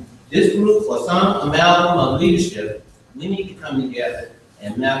somebody, this group or some amalgam of leadership, we need to come together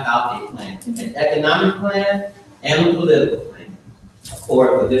and map out a plan, an economic plan and a political plan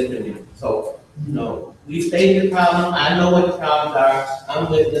for this community. So, you know, we stated the problem. I know what the problems are. I'm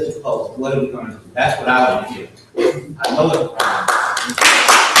with Mr. Post. What are we going to do? That's what I want to hear. I know what the problem is.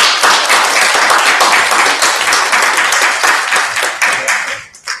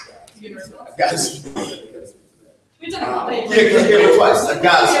 I got you. You're talking about Yeah, twice. I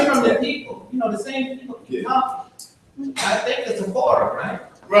got Hear you. from the people. You know, the same people keep talking. I think it's a forum, right?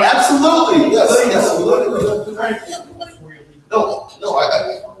 Right. Absolutely. Yes. Absolutely. No. Go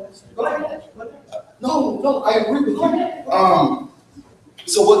ahead. No. I agree with you.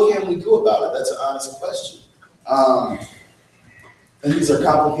 So what can we do about it? That's an honest question. And these are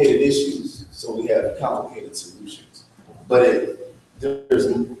complicated issues, so we have complicated solutions. But there's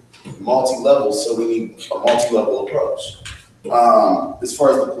multi-level, so we need a multi-level approach. As far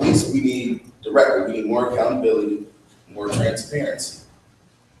as the police, we need more accountability, more transparency.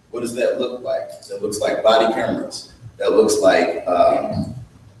 What does that look like? That looks like body cameras. That looks like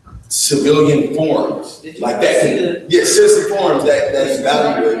civilian forums, like that. Yeah, citizen forums that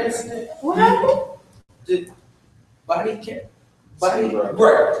evaluate. What happened? Right,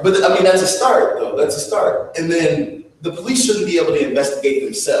 but I mean, that's a start, though. That's a start. And then the police shouldn't be able to investigate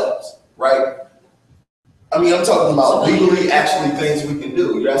themselves, right? I mean, I'm talking about legally, actually things we can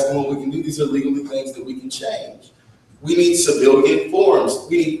do. You're asking what we can do. These are legally things that we can change. We need civilian forums.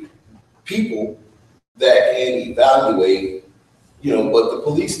 We need people that can evaluate, what the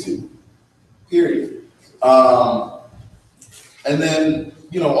police do, period. And then,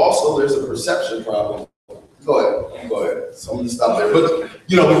 also there's a perception problem. Go ahead. So I'm gonna stop there. But,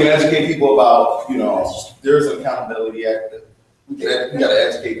 we can educate people about, there's an accountability act. We gotta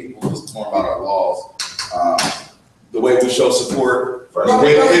educate people just more about our laws. The way we show support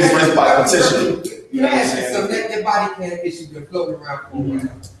is by petition. You ask me, so that body cam issue been floating around for a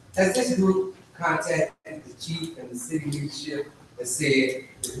while. Has this group contacted the chief and the city leadership and said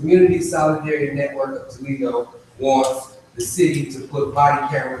the Community Solidarity Network of Toledo wants the city to put body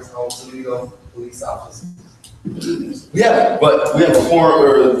cameras on Toledo police officers? Yeah, but we have a forum,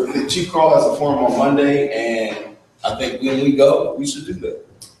 or the Chief Carl has a forum on Monday, and I think when we go, we should do that.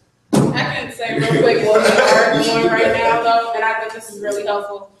 I can say real quick what we are doing right now, though, and I think this is really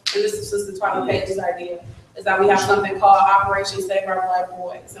helpful, and this is Sister Twyla Page's idea, is that we have something called Operation Save Our Black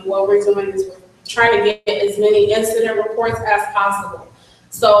Boys. And what we're doing is we're trying to get as many incident reports as possible.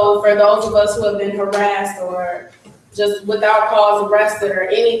 So for those of us who have been harassed or just without cause arrested or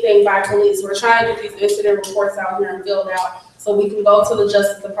anything by police. We're trying to get these incident reports out here and filled out so we can go to the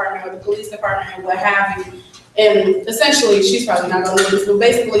Justice Department or the Police Department and what have you. And essentially, she's probably not gonna do this, but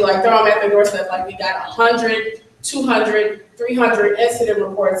basically like throw them at the doorstep, like we got 100, 200, 300 incident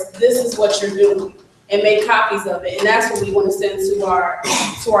reports. This is what you're doing, and make copies of it. And that's what we want to send to our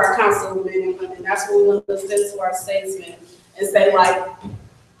councilmen and women. That's what we want to send to our statesmen and say, like,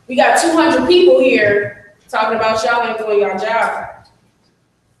 we got 200 people here talking about y'all ain't doing your job.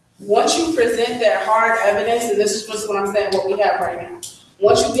 Once you present that hard evidence, and this is just what I'm saying, what we have right now.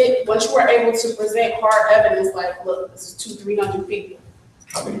 Once you are able to present hard evidence, like, look, this is 200-300 people.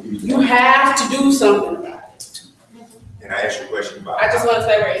 You have to do something about it. And I asked you a question about. I just want to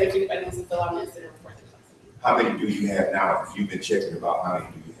say we're interviewing anybody wants to fill out an incident report. How many do you have now? If you've been checking about how many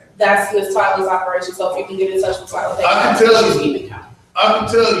do you have? That's Ms. Tyler's operation, so if you can get in touch with Tyler. I can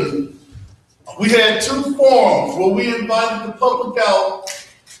tell you, we had 2 forums where we invited the public out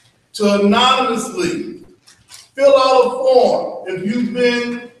to anonymously fill out a form if you've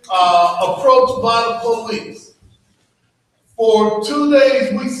been approached by the police. For 2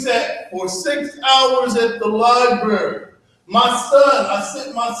 days, we sat for 6 hours at the library. I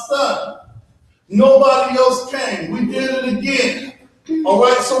sent my son. Nobody else came. We did it again. All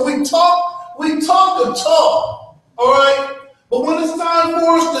right, so we talk the talk. All right, but when it's time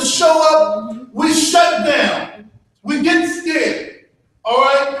for us to show up, we shut down. We get scared. All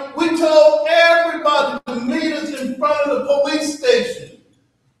right, we told everybody to meet us in front of the police station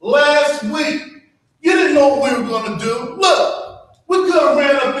last week. You didn't know what we were going to do. Look, we could have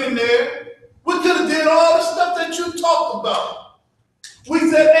ran up in there. We could have did all the stuff that you talked about. We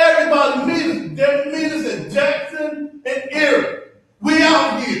said everybody meet us at Jackson and Erie. We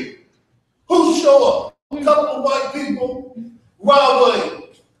out here. Who show up? A couple of white people, Rahway,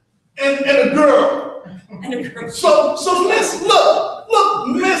 and a girl. So miss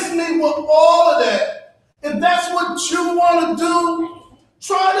me with all of that. If that's what you want to do,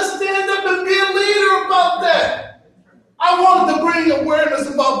 try to stand up and be a leader about that. I wanted to bring awareness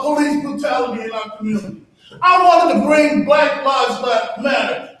about police brutality in our community. I wanted to bring Black Lives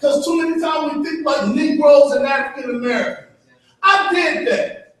Matter, because too many times we think like Negroes and African Americans. I did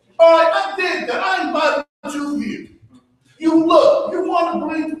that. All right, I did that. I invited you here. You want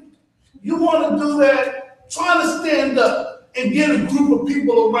to do that, try to stand up and get a group of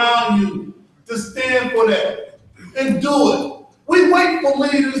people around you to stand for that and do it. We wait for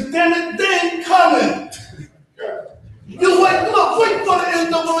leaders, damn it, they ain't coming. You wait for the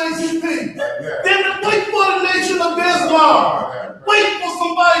NAACP. Damn it, wait for the Nation of Islam. Wait for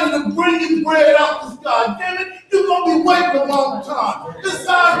somebody to bring you bread out the sky. Damn it, you're going to be waiting a long time. This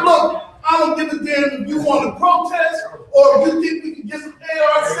time, look, I don't give a damn if you want to protest or if you think we can get some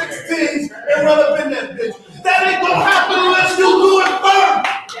AR-16s and run up in that bitch. That ain't going to happen unless you do it first.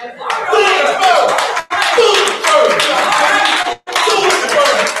 Do it first. Do it first. Do it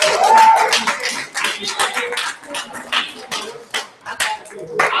first.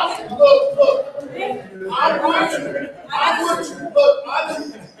 Look, I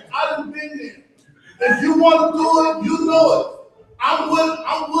done been there. If you want to do it, you know it. I'm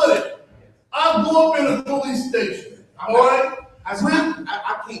with it. I'll go up in the police station. All right? I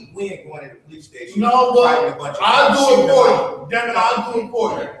can't win going to the police station. No, but I'll do it for you. Damn it, I'll do it for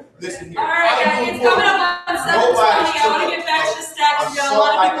you. Listen here. All right, guys, it's coming up on 7:20. I want to get back to the stack. We got a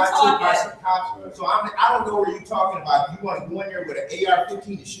lot of people talking. So I don't know what you're talking about. You want to go in there with an AR-15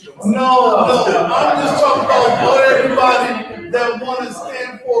 and shoot them? No, I'm just talking about for everybody that want to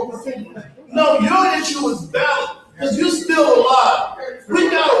stand for a particular. No, your issue is valid because you're still alive.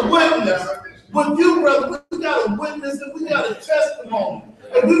 We got a witness. But you, brother, we got a witness and we got a testimony.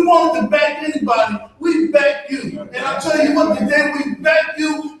 If we wanted to back anybody, we back you. And I tell you what, the day we back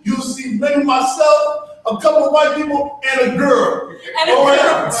you, you'll see maybe myself, a couple of white people, and a girl. All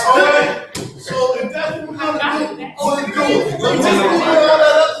right? So if that's what we're going to do, we'll do it. But just do all that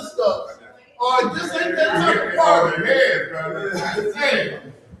other stuff. All right, this ain't that type of party.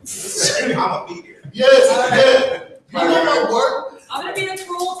 I'm going to be there. Yes. You know my work. I'm going to be the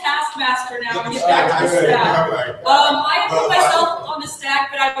cruel taskmaster now and get back to the stack. I put myself on the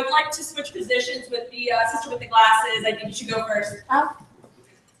stack, but I would like to switch positions with the sister with the glasses. I think you should go first.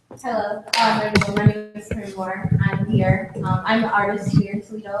 Hello, my name is Corinne Moore. I'm here. I'm an artist here in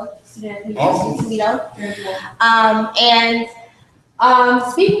Toledo, student at the University of Toledo. And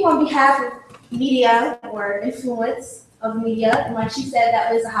speaking on behalf of media or influence of media, and like she said,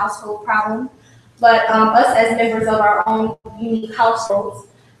 that was a household problem. But us as members of our own unique households,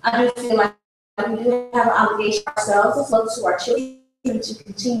 I do feel like we do have an obligation ourselves as well to our children to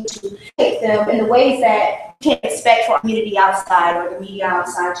continue to take them in the ways that can't expect for our community outside or the media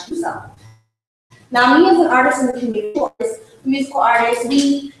outside to do so. Now, me as an artist in the community, musical artist,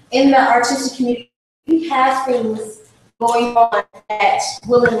 we in the artistic community, we have things going on that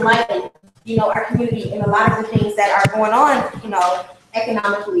will enlighten, our community and a lot of the things that are going on,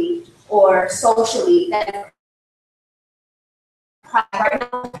 economically or socially. That right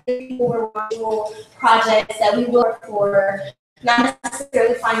now, we're working projects that we work for, not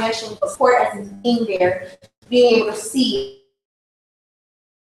necessarily financial support as being there, being able to see.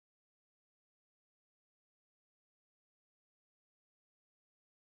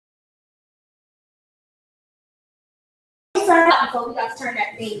 Before we got to turn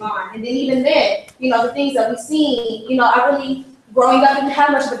that thing on. And then even then, the things that we've seen, I really, growing up, didn't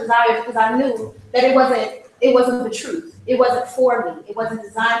have much of a desire because I knew that it wasn't the truth. It wasn't for me. It wasn't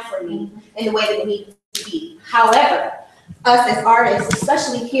designed for me in the way that it needed to be. However, us as artists,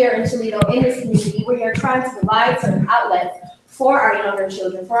 especially here in Toledo, in this community, we are trying to provide certain outlets for our younger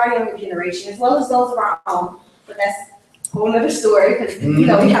children, for our younger generation, as well as those of our own. But that's a whole other story because, we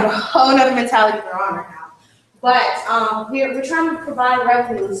have a whole other mentality we're on right now. But we're trying to provide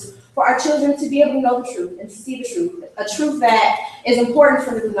revenues for our children to be able to know the truth and to see the truth, a truth that is important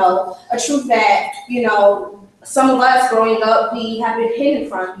for them to know, a truth that, some of us growing up, we have been hidden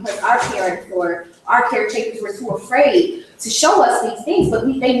from because our parents or our caretakers were too afraid to show us these things, but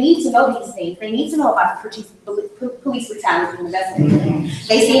they need to know these things. They need to know about the police brutality and investment.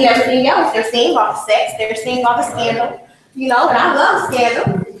 They've seen everything else. They're seeing all the sex. They're seeing all the scandal, and I love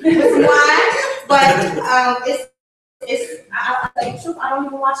scandal. That's why. But I'll tell you the truth, I don't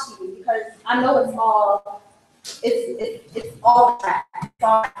even watch TV because I know it's all trash.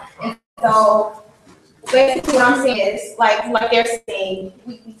 And so basically what I'm saying is, like they're saying,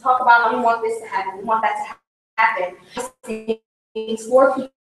 we talk about how we want this to happen, we want that to happen. Things for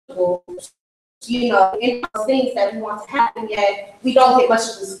people, in those things that we want to happen, yet we don't get much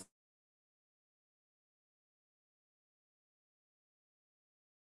of this.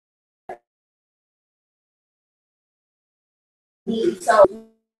 So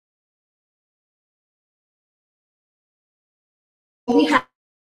we have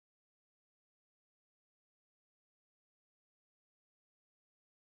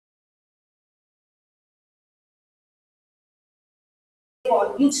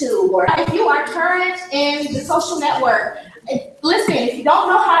on YouTube, or if you are current in the social network, listen, if you don't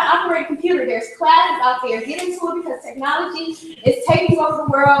know how to operate a computer, there's classes out there. Get into it because technology is taking over the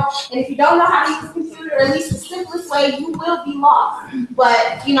world. And if you don't know how to use a computer, at least the simplest way, you will be lost.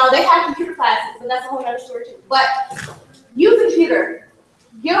 But, they have computer classes, and that's a whole other story too. But use a computer.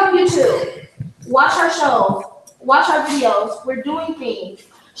 Get on YouTube. Watch our shows. Watch our videos. We're doing things.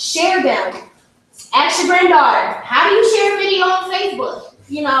 Share them. Ask your granddaughter, how do you share a video on Facebook?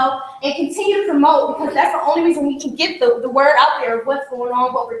 And continue to promote, because that's the only reason we can get the word out there of what's going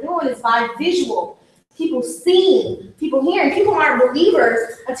on. What we're doing is by visual. People seeing, people hearing. People aren't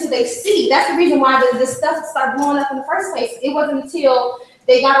believers until they see. That's the reason why this stuff started blowing up in the first place. It wasn't until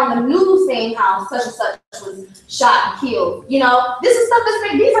they got on the news saying how such and such was shot and killed. This is stuff that's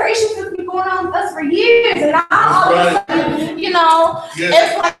been, these are issues that's been going on with us for years, and now all of a sudden,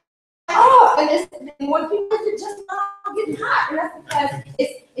 it's like, oh, and when people are just not getting hot, and that's because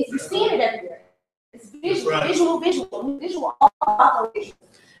you're seeing it everywhere. It's visual, all about the visual.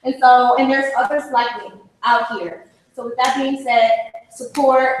 And there's others like me out here. So with that being said,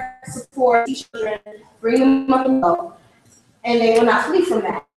 support these children, bring them up and go, and they will not flee from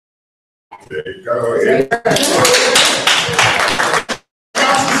that. There you go.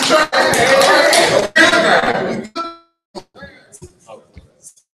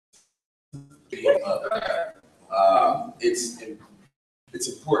 It's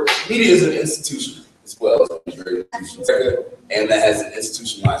important. Media is an institution as well. It's very institutional, and that has an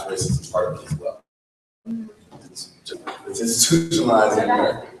institutionalized racism part of it as well. It's institutionalized in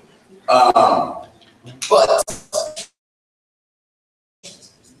America. But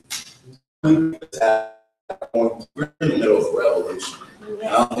we're in the middle of a revolution. I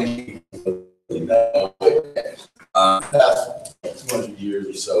don't think people really know it. Past 200 years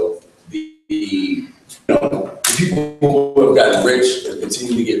or so, the people who have gotten rich and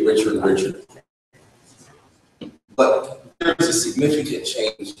continue to get richer and richer. But there's a significant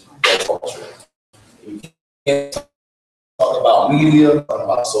change in that culture. You can't talk about media, talk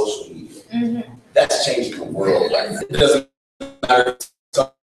about social media. Mm-hmm. That's changing the world right now. It doesn't matter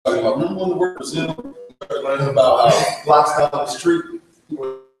talking about, remember when the word Brazil, learning about how blocks down the street, people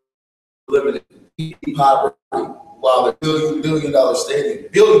were living in poverty, while the billion dollar stadium,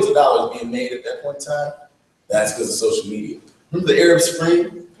 billions of dollars being made at that point in time. That's because of social media. Remember the Arab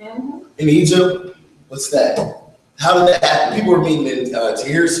Spring in Egypt? What's that? How did that happen? People were meeting in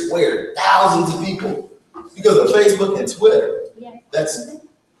Tahrir Square, thousands of people, because of Facebook and Twitter. Yeah. That's the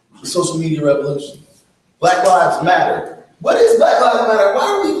social media revolution. Black Lives Matter. What is Black Lives Matter? Why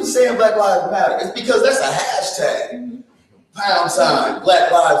are we even saying Black Lives Matter? It's because that's a hashtag. #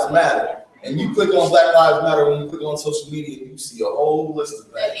 Black Lives Matter. And you click on Black Lives Matter when you click on social media, you see a whole list of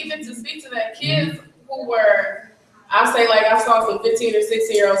things. And even to speak to that, kids who were, I say like I saw some 15 or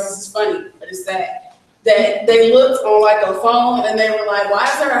 16-year-olds, this is funny, but it's sad, that they looked on like a phone and they were like, why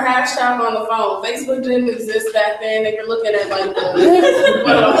is there a hashtag on the phone? Facebook didn't exist back then. They were looking at like the whole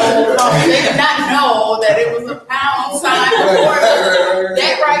phone. They did not know that it was a #.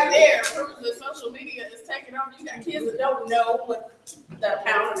 That right there proves that social media is taking over. You got kids that don't know what the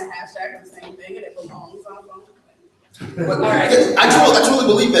pound and the hashtag are the same thing, and it belongs on a phone. I truly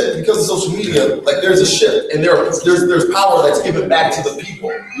believe that because of social media, like there's a shift and there's power that's given back to the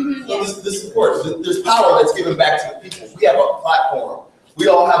people. So this is important. There's power that's given back to the people. We have a platform. We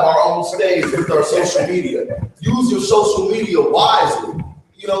all have our own stage with our social media. Use your social media wisely.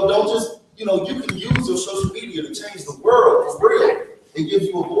 Don't just, you can use your social media to change the world for real. It gives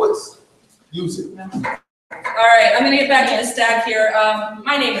you a voice. Use it. All right, I'm gonna get back to the stack here.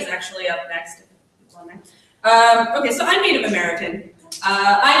 My name is actually up next. Okay, so I'm Native American.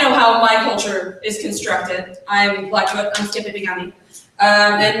 I know how my culture is constructed. I'm Blackfoot, I'm Skipipigami.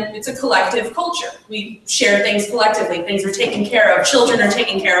 And it's a collective culture. We share things collectively. Things are taken care of. Children are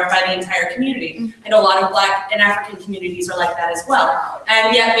taken care of by the entire community. I know a lot of Black and African communities are like that as well.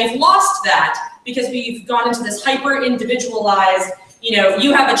 And yet we've lost that because we've gone into this hyper-individualized,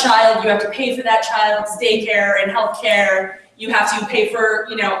 you have a child, you have to pay for that child's daycare and health care. You have to pay for,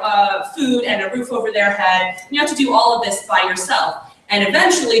 food and a roof over their head. You have to do all of this by yourself. And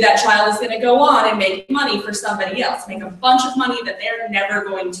eventually that child is going to go on and make money for somebody else, make a bunch of money that they're never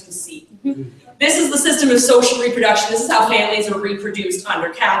going to see. This is the system of social reproduction. This is how families are reproduced under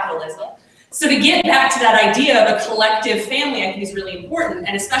capitalism. So to get back to that idea of a collective family, I think is really important.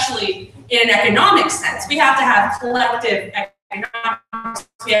 And especially in an economic sense, we have to have collective economics.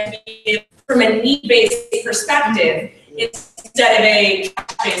 We have to be from a need-based perspective instead of a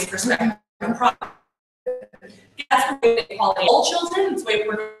cash-based perspective. That's where we're going to get quality all children. That's where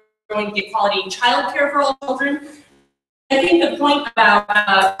we're going to get quality childcare for all children. I think the point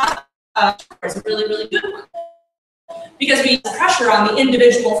about is a really, really good one. Because we put pressure on the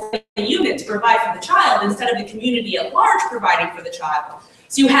individual unit to provide for the child instead of the community at large providing for the child.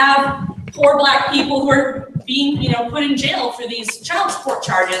 So you have poor Black people who are being, put in jail for these child support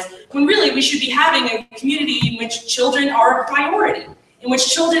charges, when really we should be having a community in which children are a priority, in which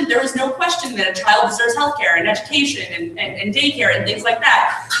children, there is no question that a child deserves healthcare and education and daycare and things like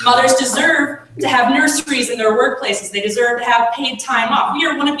that. Mothers deserve to have nurseries in their workplaces. They deserve to have paid time off. We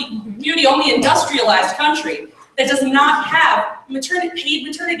are the only industrialized country that does not have paid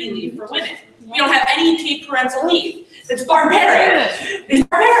maternity leave for women. We don't have any paid parental leave. It's barbaric. It's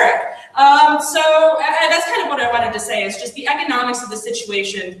barbaric. So that's kind of what I wanted to say, is just the economics of the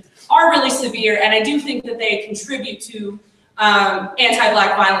situation are really severe, and I do think that they contribute to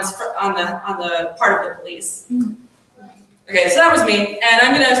anti-Black violence on the part of the police. Okay, so that was me, and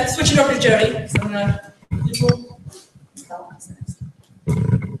I'm gonna switch it over to Jody. So I'm gonna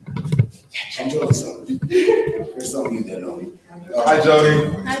I'm doing something. There's some of you that know me. Hi, Jody.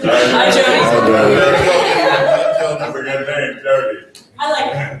 Hi, Jody. I forgot your name, Jody. I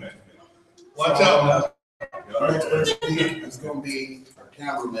like it. Watch out now. Next person is going to be our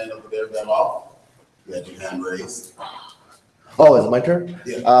cameraman over there, Benoff. You had your hand raised. Oh, is it my turn?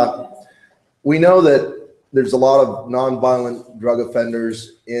 Yeah. We know that there's a lot of nonviolent drug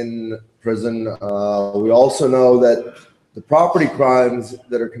offenders in prison. We also know that the property crimes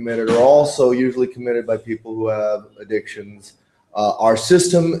that are committed are also usually committed by people who have addictions. Our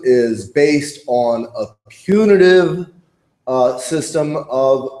system is based on a punitive system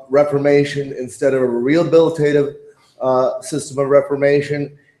of reformation instead of a rehabilitative system of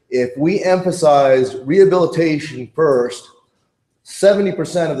reformation. If we emphasized rehabilitation first,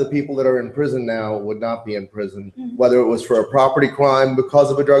 70% of the people that are in prison now would not be in prison, whether it was for a property crime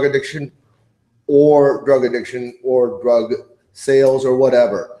because of a drug addiction or drug sales or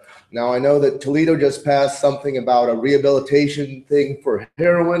whatever. Now I know that Toledo just passed something about a rehabilitation thing for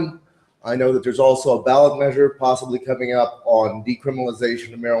heroin. I know that there's also a ballot measure possibly coming up on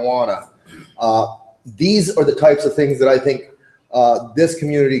decriminalization of marijuana. These are the types of things that I think this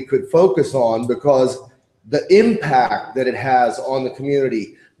community could focus on, because the impact that it has on the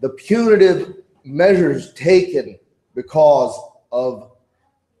community, the punitive measures taken because of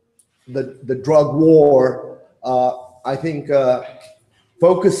the drug war, I think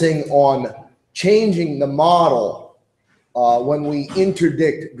focusing on changing the model when we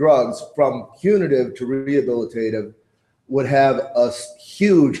interdict drugs from punitive to rehabilitative would have a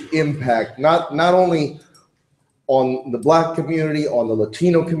huge impact, not only on the Black community, on the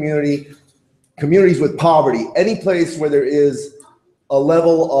Latino community, communities with poverty, any place where there is a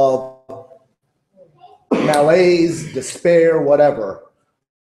level of malaise, despair, whatever,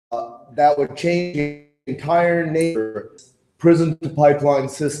 that would change the entire neighbor prison to pipeline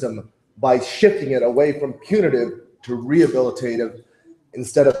system by shifting it away from punitive to rehabilitative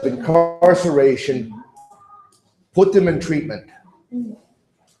instead of incarceration. Put them in treatment.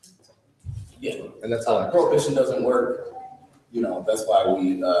 Yeah, and that's all. Prohibition doesn't work. You know, that's why we,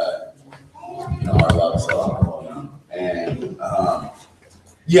 you know, are allowed to sell alcohol. And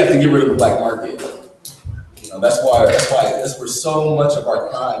you have to get rid of the black market. You know, that's where so much of our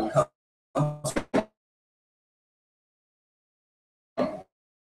crime comes.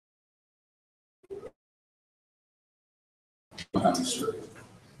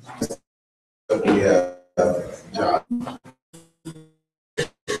 Yeah, John.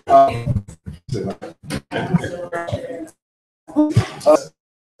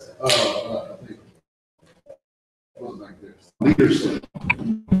 Leadership.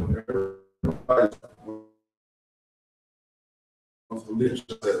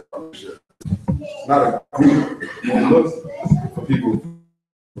 Leadership. Not a group. Look for people.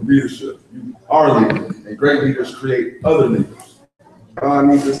 Leadership. You are leaders, and great leaders create other leaders. I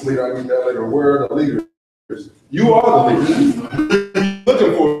need this leader, I need that leader. Where are the leaders? You are the leaders.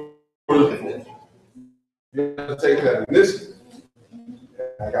 Looking for you have to take that initiative.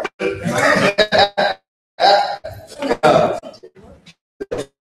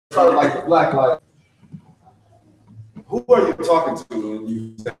 Kind of like the Black Lives. Who are you talking to when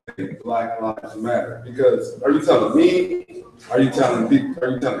you say Black Lives Matter? Because are you telling me? Are you telling people?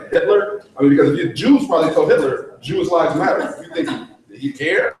 Are you telling Hitler? I mean, because if you Jews probably told Hitler Jewish lives matter. You think he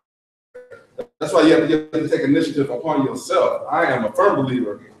cared? That's why you have to take initiative upon yourself. I am a firm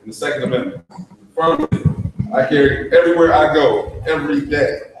believer in the Second Amendment. Firm believer. I carry it everywhere I go, every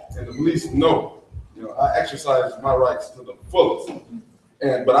day, and the police know. You know, I exercise my rights to the fullest.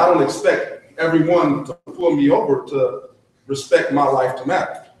 But I don't expect everyone to pull me over to respect my life to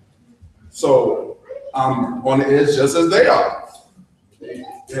matter. So I'm on the edge just as they are.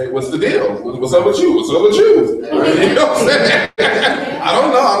 Hey, what's the deal? What's up with you? What's up with you? You know what I'm saying? I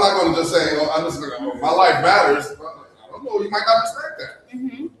don't know. I'm not going to just say, oh, I'm just going to, my life matters. I don't know. You might not respect that.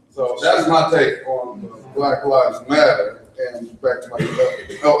 Mm-hmm. So that's my take on Black Lives Matter. And back to my,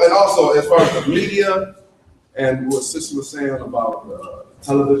 oh, and also as far as the media and what Sissy was saying about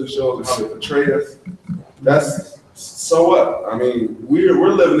television shows and how they portray us, that's so what? I mean,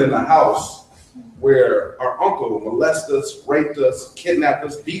 we're living in a house where our uncle molested us, raped us, kidnapped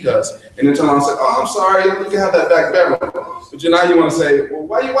us, beat us, and then turn around and say, oh, I'm sorry, you can have that back bedroom. But now you want to say, well,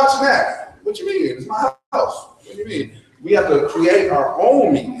 why are you watching that? What you mean? It's my house. What do you mean? We have to create our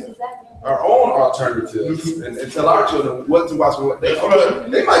own media, our own alternatives, and tell our children what to watch. They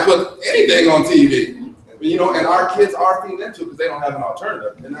might put anything on TV. You know, and our kids are feeding into it because they don't have an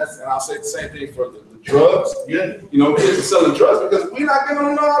alternative. And I'll say the same thing for the drugs. Yeah. You know, kids are selling drugs because we're not giving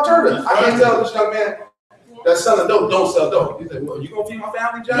them no alternative. I can't tell this young man that's selling dope, don't sell dope. He said, well, you gonna feed my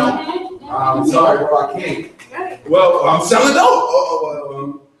family, John? No. I'm sorry, bro, I can't. Well, I'm selling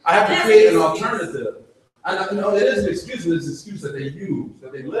dope. I have to create an alternative. I know it is an excuse, but it's an excuse that they use,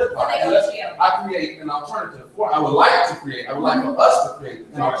 that they live by. I create an alternative for. I would like for us to create an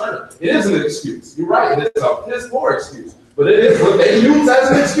alternative. It is an excuse. You're right. It is a piss poor excuse, but it is what they use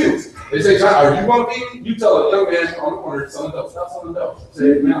as an excuse. They say, John, are you going to feed me? You tell a young man on the corner selling dope, stop selling dope.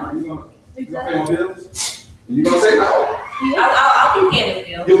 Say, man, are you going to pay my bills? You going to say no? I'll be paying the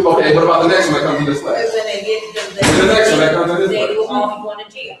bill. Okay, what about the next one that comes in this class? When they get the next one that comes in this class. They will all be going to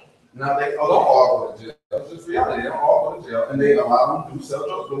jail. Now they don't all go to jail. That's just reality. They don't all go to jail, and they allow them to sell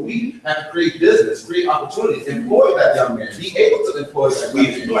drugs. But we have to create business, create opportunities, employ that young man, be able to employ that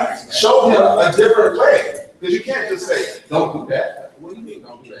young man. Show him a different way, because you can't just say, "Don't do that." What do you mean,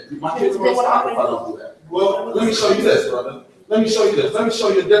 don't do that? My kids will stop if I don't do that. Well, let me show you this, brother. Let me show you this. Let me show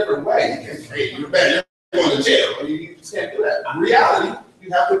you a different way. You can't say, "You're bad. You're going to jail." You just can't do that. In reality,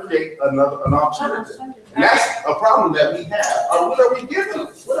 you have to create an alternative. And that's a problem that we have. What are we giving them?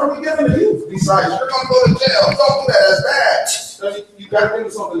 What are we giving the youth? Besides, you're going to go to jail. Don't do that. That's bad. You got to think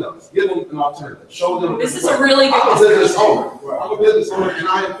of something else. Give them an alternative. Show them. This is a really good I'm a business owner. I'm a business owner, and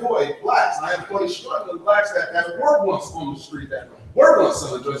I employ blacks. I employ struggling blacks that work once on the street, that work once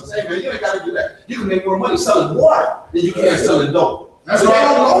selling drugs. Hey, man, you ain't got to do that. You can make more money selling water than you can selling dope. That's why they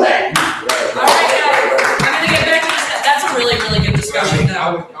don't know that. All right, guys. I'm going to get back to this. That's a really, really good discussion. discussion though.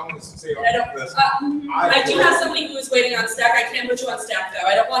 I want to say, And I don't, I do have somebody who is waiting on stack. I can't put you on stack though.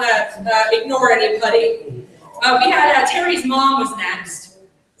 I don't want to ignore anybody. We had Terry's mom was next.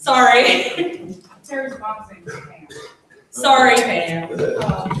 Sorry. Terry's mom's name is Pam. Sorry, Pam.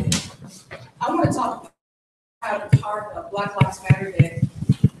 I want to talk about a part of Black Lives Matter that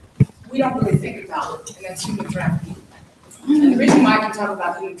we don't really think about, and that's human trafficking. And the reason why I can talk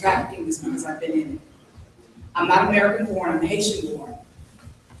about human trafficking is because I've been in it. I'm not American born, I'm Haitian born.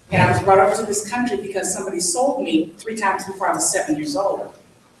 And I was brought up to this country because somebody sold me 3 times before I was 7 years old.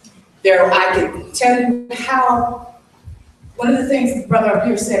 I can tell you how, one of the things the brother up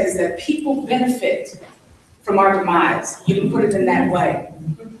here said is that people benefit from our demise. You can put it in that way.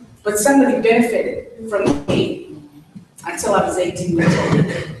 But somebody benefited from me until I was 18 years old.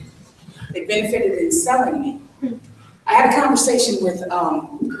 They benefited in selling me. I had a conversation with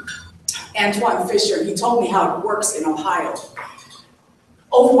Antoine Fisher. He told me how it works in Ohio.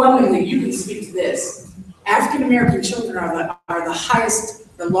 Overwhelmingly, you can speak to this. African American children are the highest,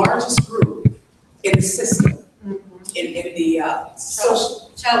 the largest group in the system, in the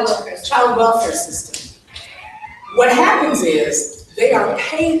child welfare system. What happens is they are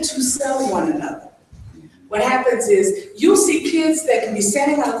paid to sell one another. What happens is you'll see kids that can be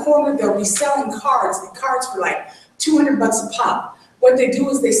standing on a corner, they'll be selling cards, the cards for like $200 a pop. What they do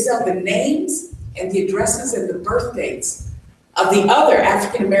is they sell the names and the addresses and the birth dates of the other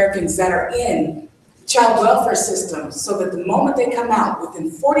African Americans that are in child welfare systems, so that the moment they come out,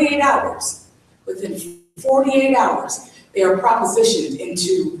 within 48 hours, they are propositioned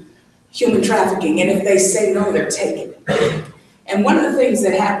into human trafficking. And if they say no, they're taken. And one of the things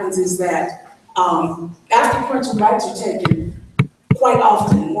that happens is that after parental rights are taken, quite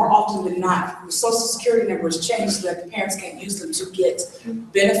often, more often than not, the Social Security number is changed so that the parents can't use them to get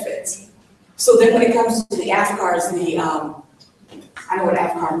benefits. So then when it comes to the AFCARs, I know what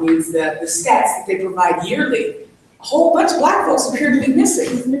AFCAR means, the stats that they provide yearly, a whole bunch of Black folks appear to be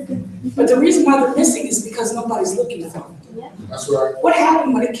missing. But the reason why they're missing is because nobody's looking for them. That's right. What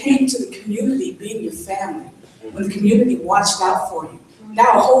happened when it came to the community being your family, when the community watched out for you?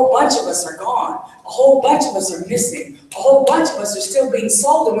 Now a whole bunch of us are gone. A whole bunch of us are missing. A whole bunch of us are still being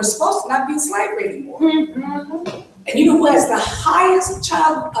sold, and we're supposed to not be in slavery anymore. And you know who has the highest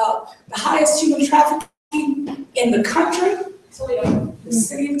human trafficking in the country? Toledo. The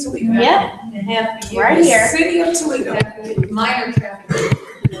city of Toledo. Yep. Right here. The city of Toledo. Minor trafficking.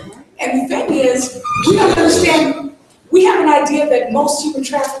 And the thing is, we don't understand. We have an idea that most human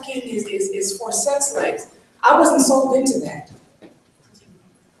trafficking is for sex slaves. I wasn't sold into that.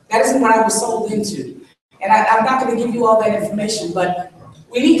 That isn't what I was sold into. And I'm not going to give you all that information, but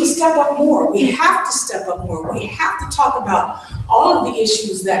we need to step up more. We have to step up more. We have to talk about all of the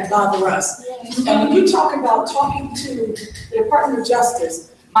issues that bother us. And when you talk about talking to the Department of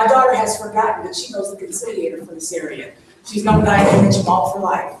Justice, my daughter has forgotten that she knows the conciliator for this area. She's known Diane and Jamal for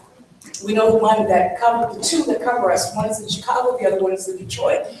life. We know the two that cover us. One is in Chicago, the other one is in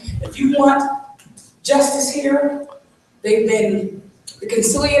Detroit. If you want justice here, they've been the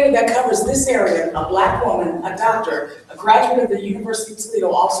conciliator that covers this area, a Black woman, a doctor, a graduate of the University of Toledo,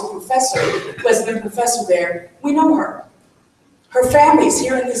 also a professor, who has been a professor there. We know her. Her family's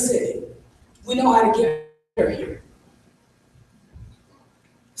here in this city. We know how to get her here.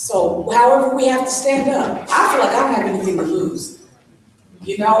 So however we have to stand up, I feel like I don't have anything to lose.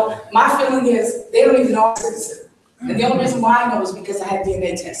 You know, my feeling is they don't even know I'm a citizen. And the only reason why I know is because I had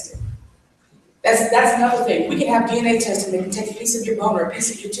DNA tested. That's another thing. We can have DNA testing. They can take a piece of your bone or a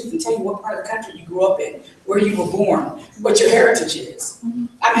piece of your tooth and tell you what part of the country you grew up in, where you were born, what your heritage is.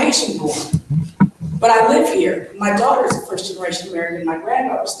 I'm Haitian born, but I live here. My daughter is a first-generation American. My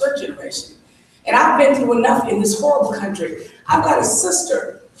granddaughter is third generation. And I've been through enough in this horrible country. I've got a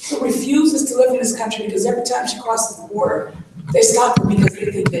sister who refuses to live in this country because every time she crosses the border, they stop her because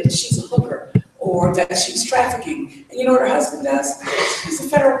they think that she's a hooker or that she's trafficking. And you know what her husband does? He's a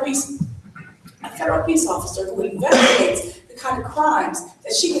federal peace officer who investigates the kind of crimes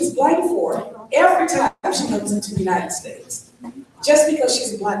that she gets blamed for every time she comes into the United States, just because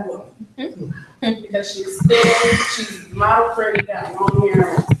she's a Black woman. Because she's thin, she's model pretty, got long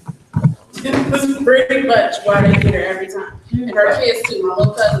hair. That's pretty much why they get her every time. And her kids too. My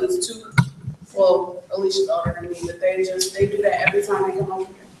little cousin is too, well, Alicia's older than me, but they do that every time they come over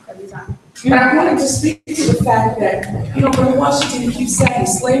here, every time. But I wanted to speak to the fact that, you know, Brother Washington keeps saying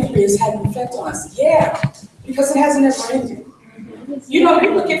slavery has had an effect on us. Yeah, because it hasn't ever ended. You know,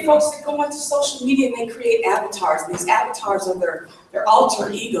 you look at folks that go onto social media and they create avatars. These avatars are their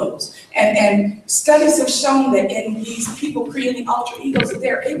alter egos. And studies have shown that in these people creating alter egos, that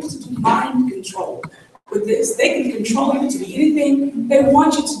they're able to do mind control. with this. They can control you to be anything they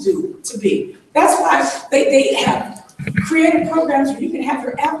want you to be. That's why they have created programs where you can have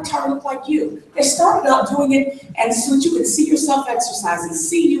your avatar look like you. They started out doing it and so that you could see yourself exercising,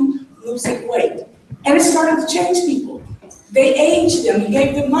 see you losing weight. And it started to change people. They aged them, you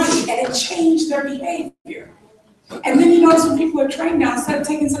gave them money, and it changed their behavior. And then you notice when people are trained now, instead of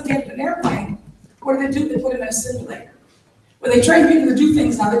taking something out of an airplane, what do? They put them in a simulator. When they train people to do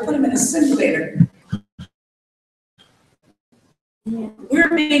things now, they put them in a simulator. We're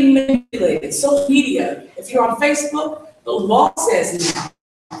being manipulated. Social media, if you're on Facebook, the law says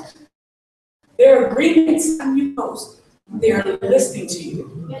now, there are agreements on you post. They're listening to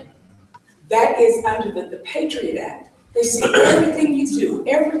you. That is under the Patriot Act. They see everything you do,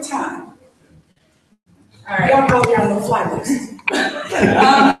 every time. All right. Y'all probably on the fly list.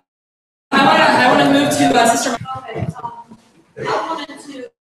 I want to move to Sister. Okay, I wanted to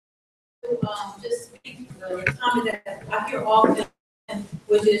just speak to the comment that I hear often,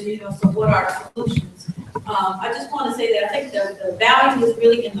 which is, so what are solutions? I just want to say that I think the value is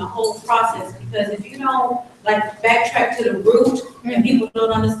really in the whole process, because if you don't backtrack to the root and people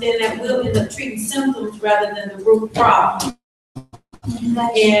don't understand that, we'll end up treating symptoms rather than the root problem.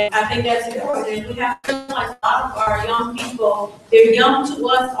 And I think that's important. We have to realize a lot of our young people, they're young to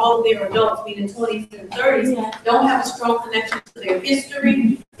us, all of their adults, meaning 20s and 30s, don't have a strong connection to their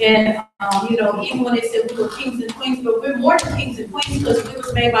history. And, even when they said we were kings and queens, but we're more than kings and queens because we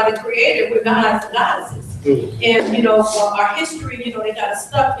were made by the Creator. We're gods and goddesses. And, our history, they got us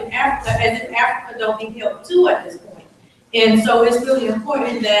stuck in Africa, as if Africa don't need help too at this point. And so it's really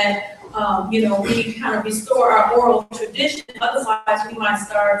important that we kind of restore our oral tradition. Otherwise, we might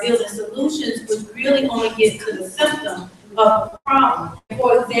start building solutions which really only get to the symptom of the problem.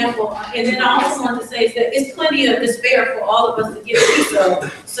 For example, and then I also want to say is that it's plenty of despair for all of us to get rid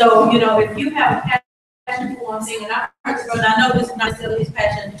of. So, if you have a passion for one thing, and I know this is not necessarily his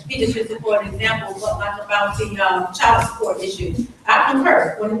passion, he just used it for an example, but like about the child support issue. I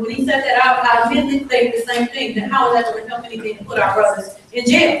concur. When he said that, I immediately think the same thing, that how is that going to help anything to put our brothers in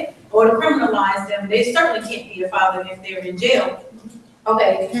jail or to criminalize them? They certainly can't be a father if they're in jail.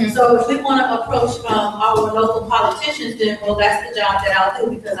 Okay, so if we want to approach our local politicians, then, well, that's the job that I'll do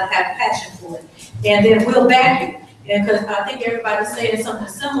because I have passion for it. And then we'll back you. And because I think everybody's saying something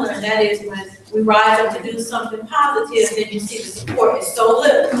similar, and that is when we rise up to do something positive, then you see the support is so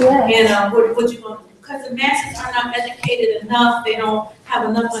little. Yes. And what you going to do? Because the masses are not educated enough, they don't have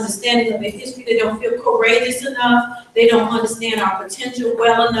enough understanding of their history, they don't feel courageous enough, they don't understand our potential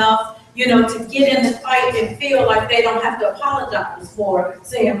well enough, to get in the fight and feel like they don't have to apologize for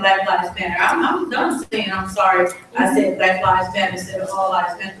saying Black Lives Matter. I'm done saying I'm sorry I said Black Lives Matter instead of All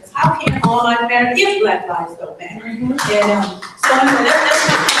Lives Matter, because how can All Lives Matter if Black Lives don't matter? And so anyway, that's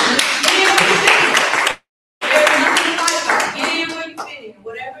get in where you fit in.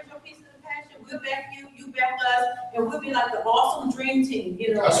 Whatever your piece of the passion, we'll back you, you back us, and we'll be like the awesome dream team.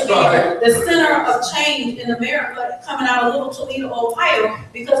 That's right. The center of change in America, coming out of little Toledo, Ohio,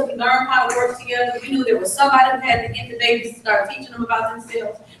 because we learned how to work together. We knew there was somebody who had to get the babies to start teaching them about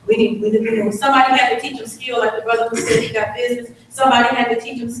themselves. We knew somebody had to teach them skill, like the brother who said he got business. Somebody had to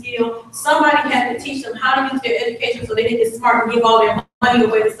teach them skill. Somebody had to teach them how to use their education so they didn't get smart and give all their money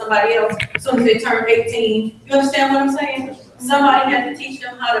away to somebody else as soon as they turn 18. You understand what I'm saying? Somebody had to teach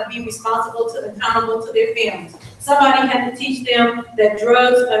them how to be responsible and accountable to their families. Somebody had to teach them that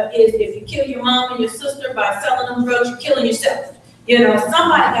drugs is, if you kill your mom and your sister by selling them drugs, you're killing yourself.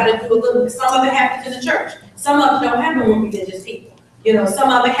 Somebody got to do a little bit. Some of it happens in the church. Some of it don't happen with religious people. Some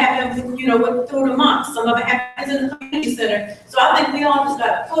of it happens, through the months. Some of it happens in the community center. So I think we all just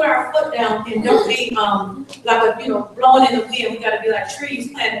got to put our foot down and don't be blowing in the wind. We got to be like trees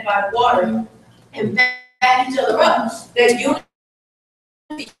planted by the water and back each other up. That unity.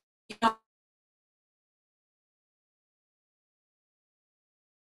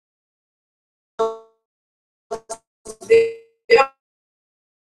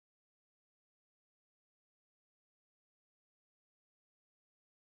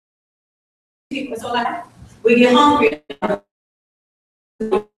 People, so we get hungry.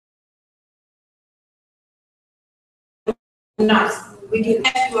 Nice. We get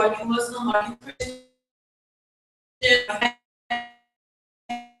asked you, are you Muslim? Are you Christian?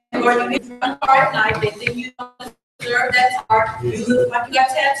 Or you get one car at night, they think you don't deserve that car. You look like you got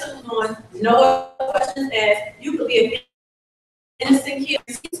tattoos on, no questions asked. You could be an innocent kid.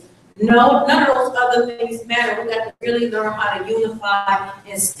 No, none of those other things matter. We got to really learn how to unify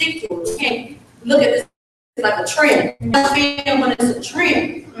and stick to it. We can't look at this like a trend. When it's a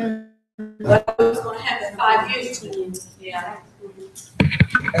trend, what's going to happen 5 years from now? Yeah.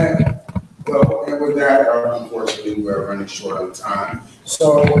 Well, and with that, unfortunately, we're running short on time.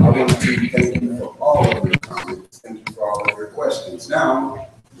 So I want to thank you for all of your comments. Thank you for all of your questions. Now,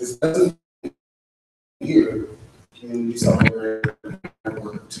 this doesn't here. Community Software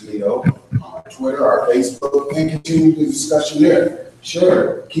Network Toledo, our Twitter, our Facebook, and continue the discussion there.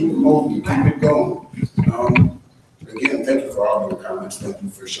 Share, keep it moving, keep it going. Again, thank you for all of your comments. Thank you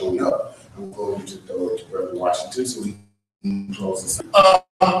for showing up. I'm going to go to Brother Washington so we can close this.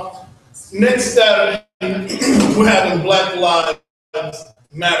 Next Saturday, we're having Black Lives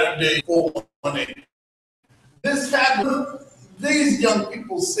Matter Day 418. This happened, these young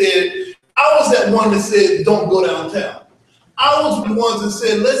people said, I was that one that said, don't go downtown. I was the ones that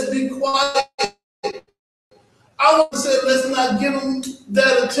said, let's be quiet. I was that said, let's not give them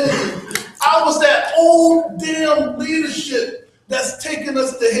that attention. I was that old damn leadership that's taking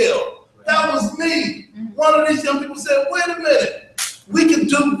us to hell. That was me. One of these young people said, wait a minute, we can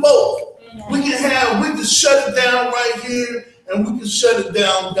do both. We can shut it down right here and we can shut it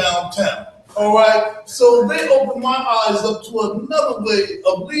down downtown. All right, so they opened my eyes up to another way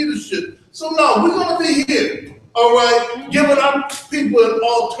of leadership. So now we're gonna be here, all right, giving our people an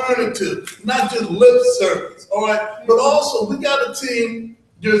alternative, not just lip service, all right, but also we got a team,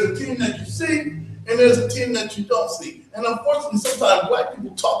 there's a team that you see, and there's a team that you don't see. And unfortunately, sometimes black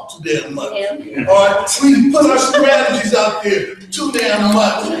people talk too damn much, all right? We put our strategies out there too damn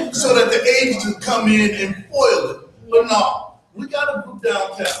much so that the agents can come in and foil it. But no, we got a group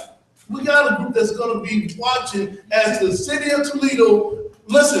downtown. We got a group that's going to be watching as the city of Toledo.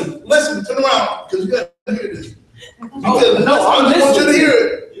 Listen, turn around, because you got to hear this. Because I just want you to hear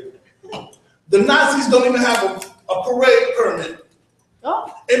it. The Nazis don't even have a parade permit.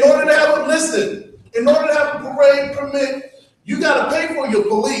 In order to have a parade permit, you got to pay for your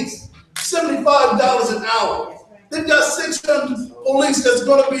police, $75 an hour. They've got 600 police that's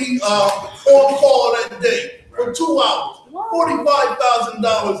going to be on call that day for 2 hours.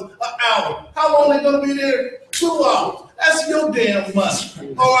 $45,000 an hour. How long they gonna be there? 2 hours. That's your damn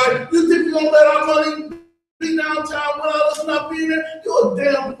money. All right. You think you're gonna let our money be downtown without us not being there? You're a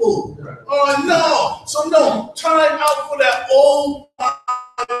damn fool. All right. No. So no. Time out for that old.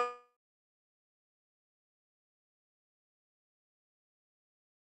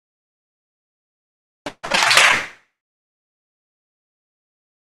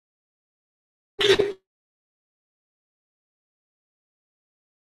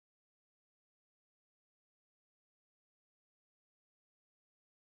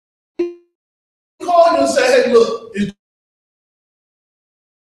 Call you and say, hey, look,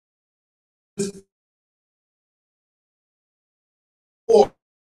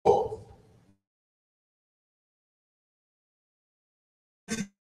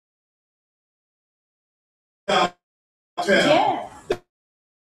 downtown. Yeah.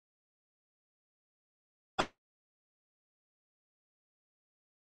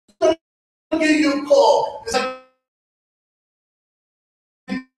 I'll give you a call. It's like,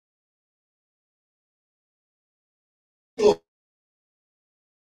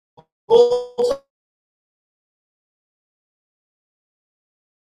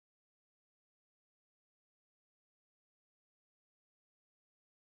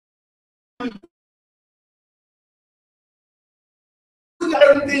 we got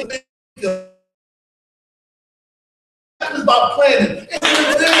everything. That is about planning. It's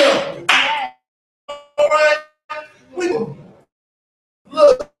them. All right.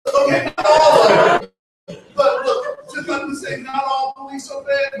 Look, okay, not all of them. But look, just like we say, not all police are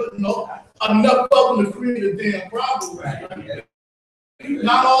bad, but no, enough of them to create a damn problem. Right?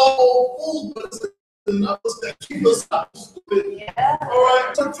 Not all fools, but it's enough of us that keep us out stupid. Yeah. All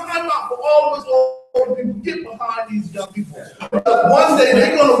right. So time out for all of us old people. Get behind these young people. One day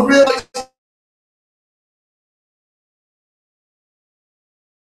they're gonna realize.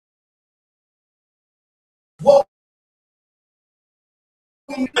 What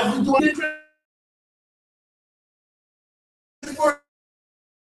we doing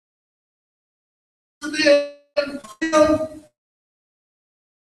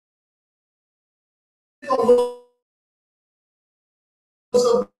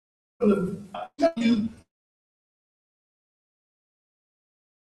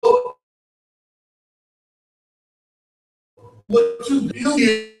what you do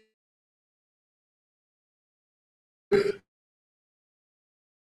here.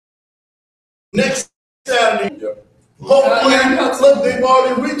 Next Saturday, hopefully, look, they've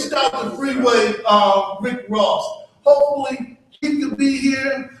already reached out to Freeway Rick Ross. Hopefully, he could be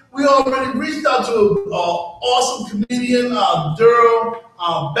here. We already reached out to an awesome comedian, Daryl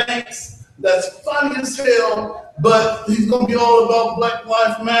Banks. that's funny as hell, but he's gonna be all about Black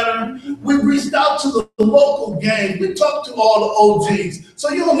Lives Matter. We reached out to the local gang. We talked to all the OGs. So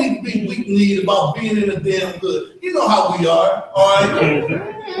you don't need to be weak-kneed about being in the damn hood. You know how we are, all right?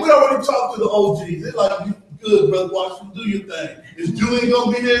 We already talked to the OGs. They're like, you good, brother Washington, do your thing. Is Julian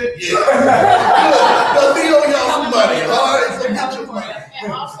gonna be there? Yeah. Good. Because he owe y'all some money, all right? So get your money.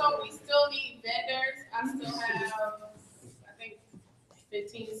 And also, we still need vendors. I still have, I think,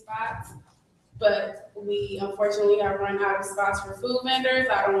 15 spots. But we unfortunately have run out of spots for food vendors.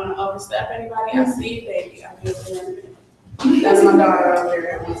 I don't want to overstep anybody. I see baby. That's my daughter over there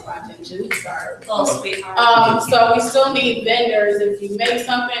that wants my attention. Sorry. Oh, sweetheart. So we still need vendors. If you make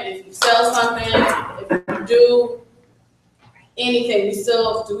something, if you sell something, if you do anything,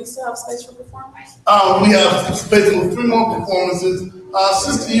 do we still have space for performers? We have space for 3 more performances.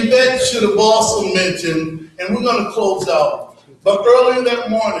 Sister Yvette should have also mentioned, and we're gonna close out. But earlier that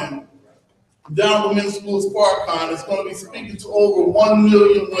morning, down at the Men's School Sparkcon is going to be speaking to over 1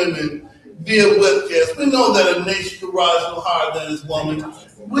 million women via webcast. We know that a nation can rise no higher than its woman.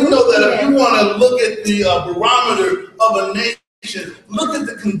 We know that if you want to look at the barometer of a nation, look at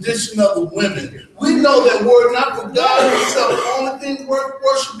the condition of the women. We know that were it not for God himself, the only thing worth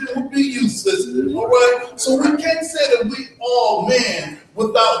worshiping would be you, sister. All right? So we can't say that we all men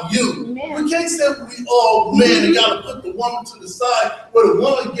without you. We can't say we all men and gotta put the woman to the side where the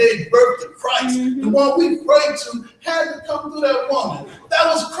woman gave birth to Christ. The one we prayed to had to come through that woman. That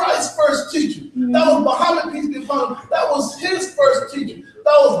was Christ's first teacher. That was Muhammad, peace be upon him. That was his first teacher.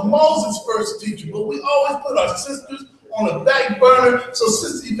 That was Moses' first teacher. But we always put our sisters on the back burner. So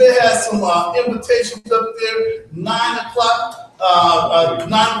Sister Yvette has some invitations up there. 9 o'clock. 9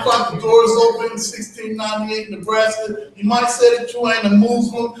 o'clock, the doors open, 1698 Nebraska. You might say that you ain't a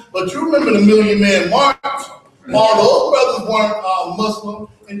Muslim, but you remember the Million Man March. All those brothers weren't Muslim.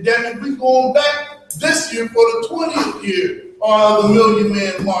 And then if we going back this year for the 20th year of the Million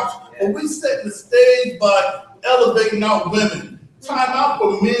Man March. But we setting the stage by elevating our women. Time out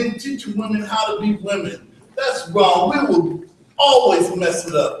for men teaching women how to be women. That's wrong. We will always mess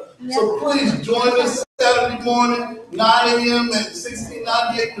it up. So please join us Saturday morning, 9 a.m. at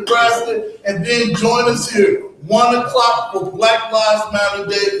 1698 Nebraska, and then join us here, 1 o'clock for Black Lives Matter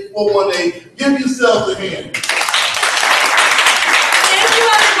Day 418. Give yourselves a hand. Thank you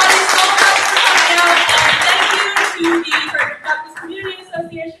everybody so much for coming out, and thank you to the Frederick Douglass Community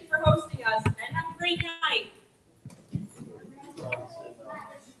Association for hosting us, and have a great night.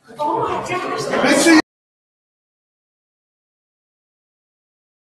 Oh my gosh. Make sure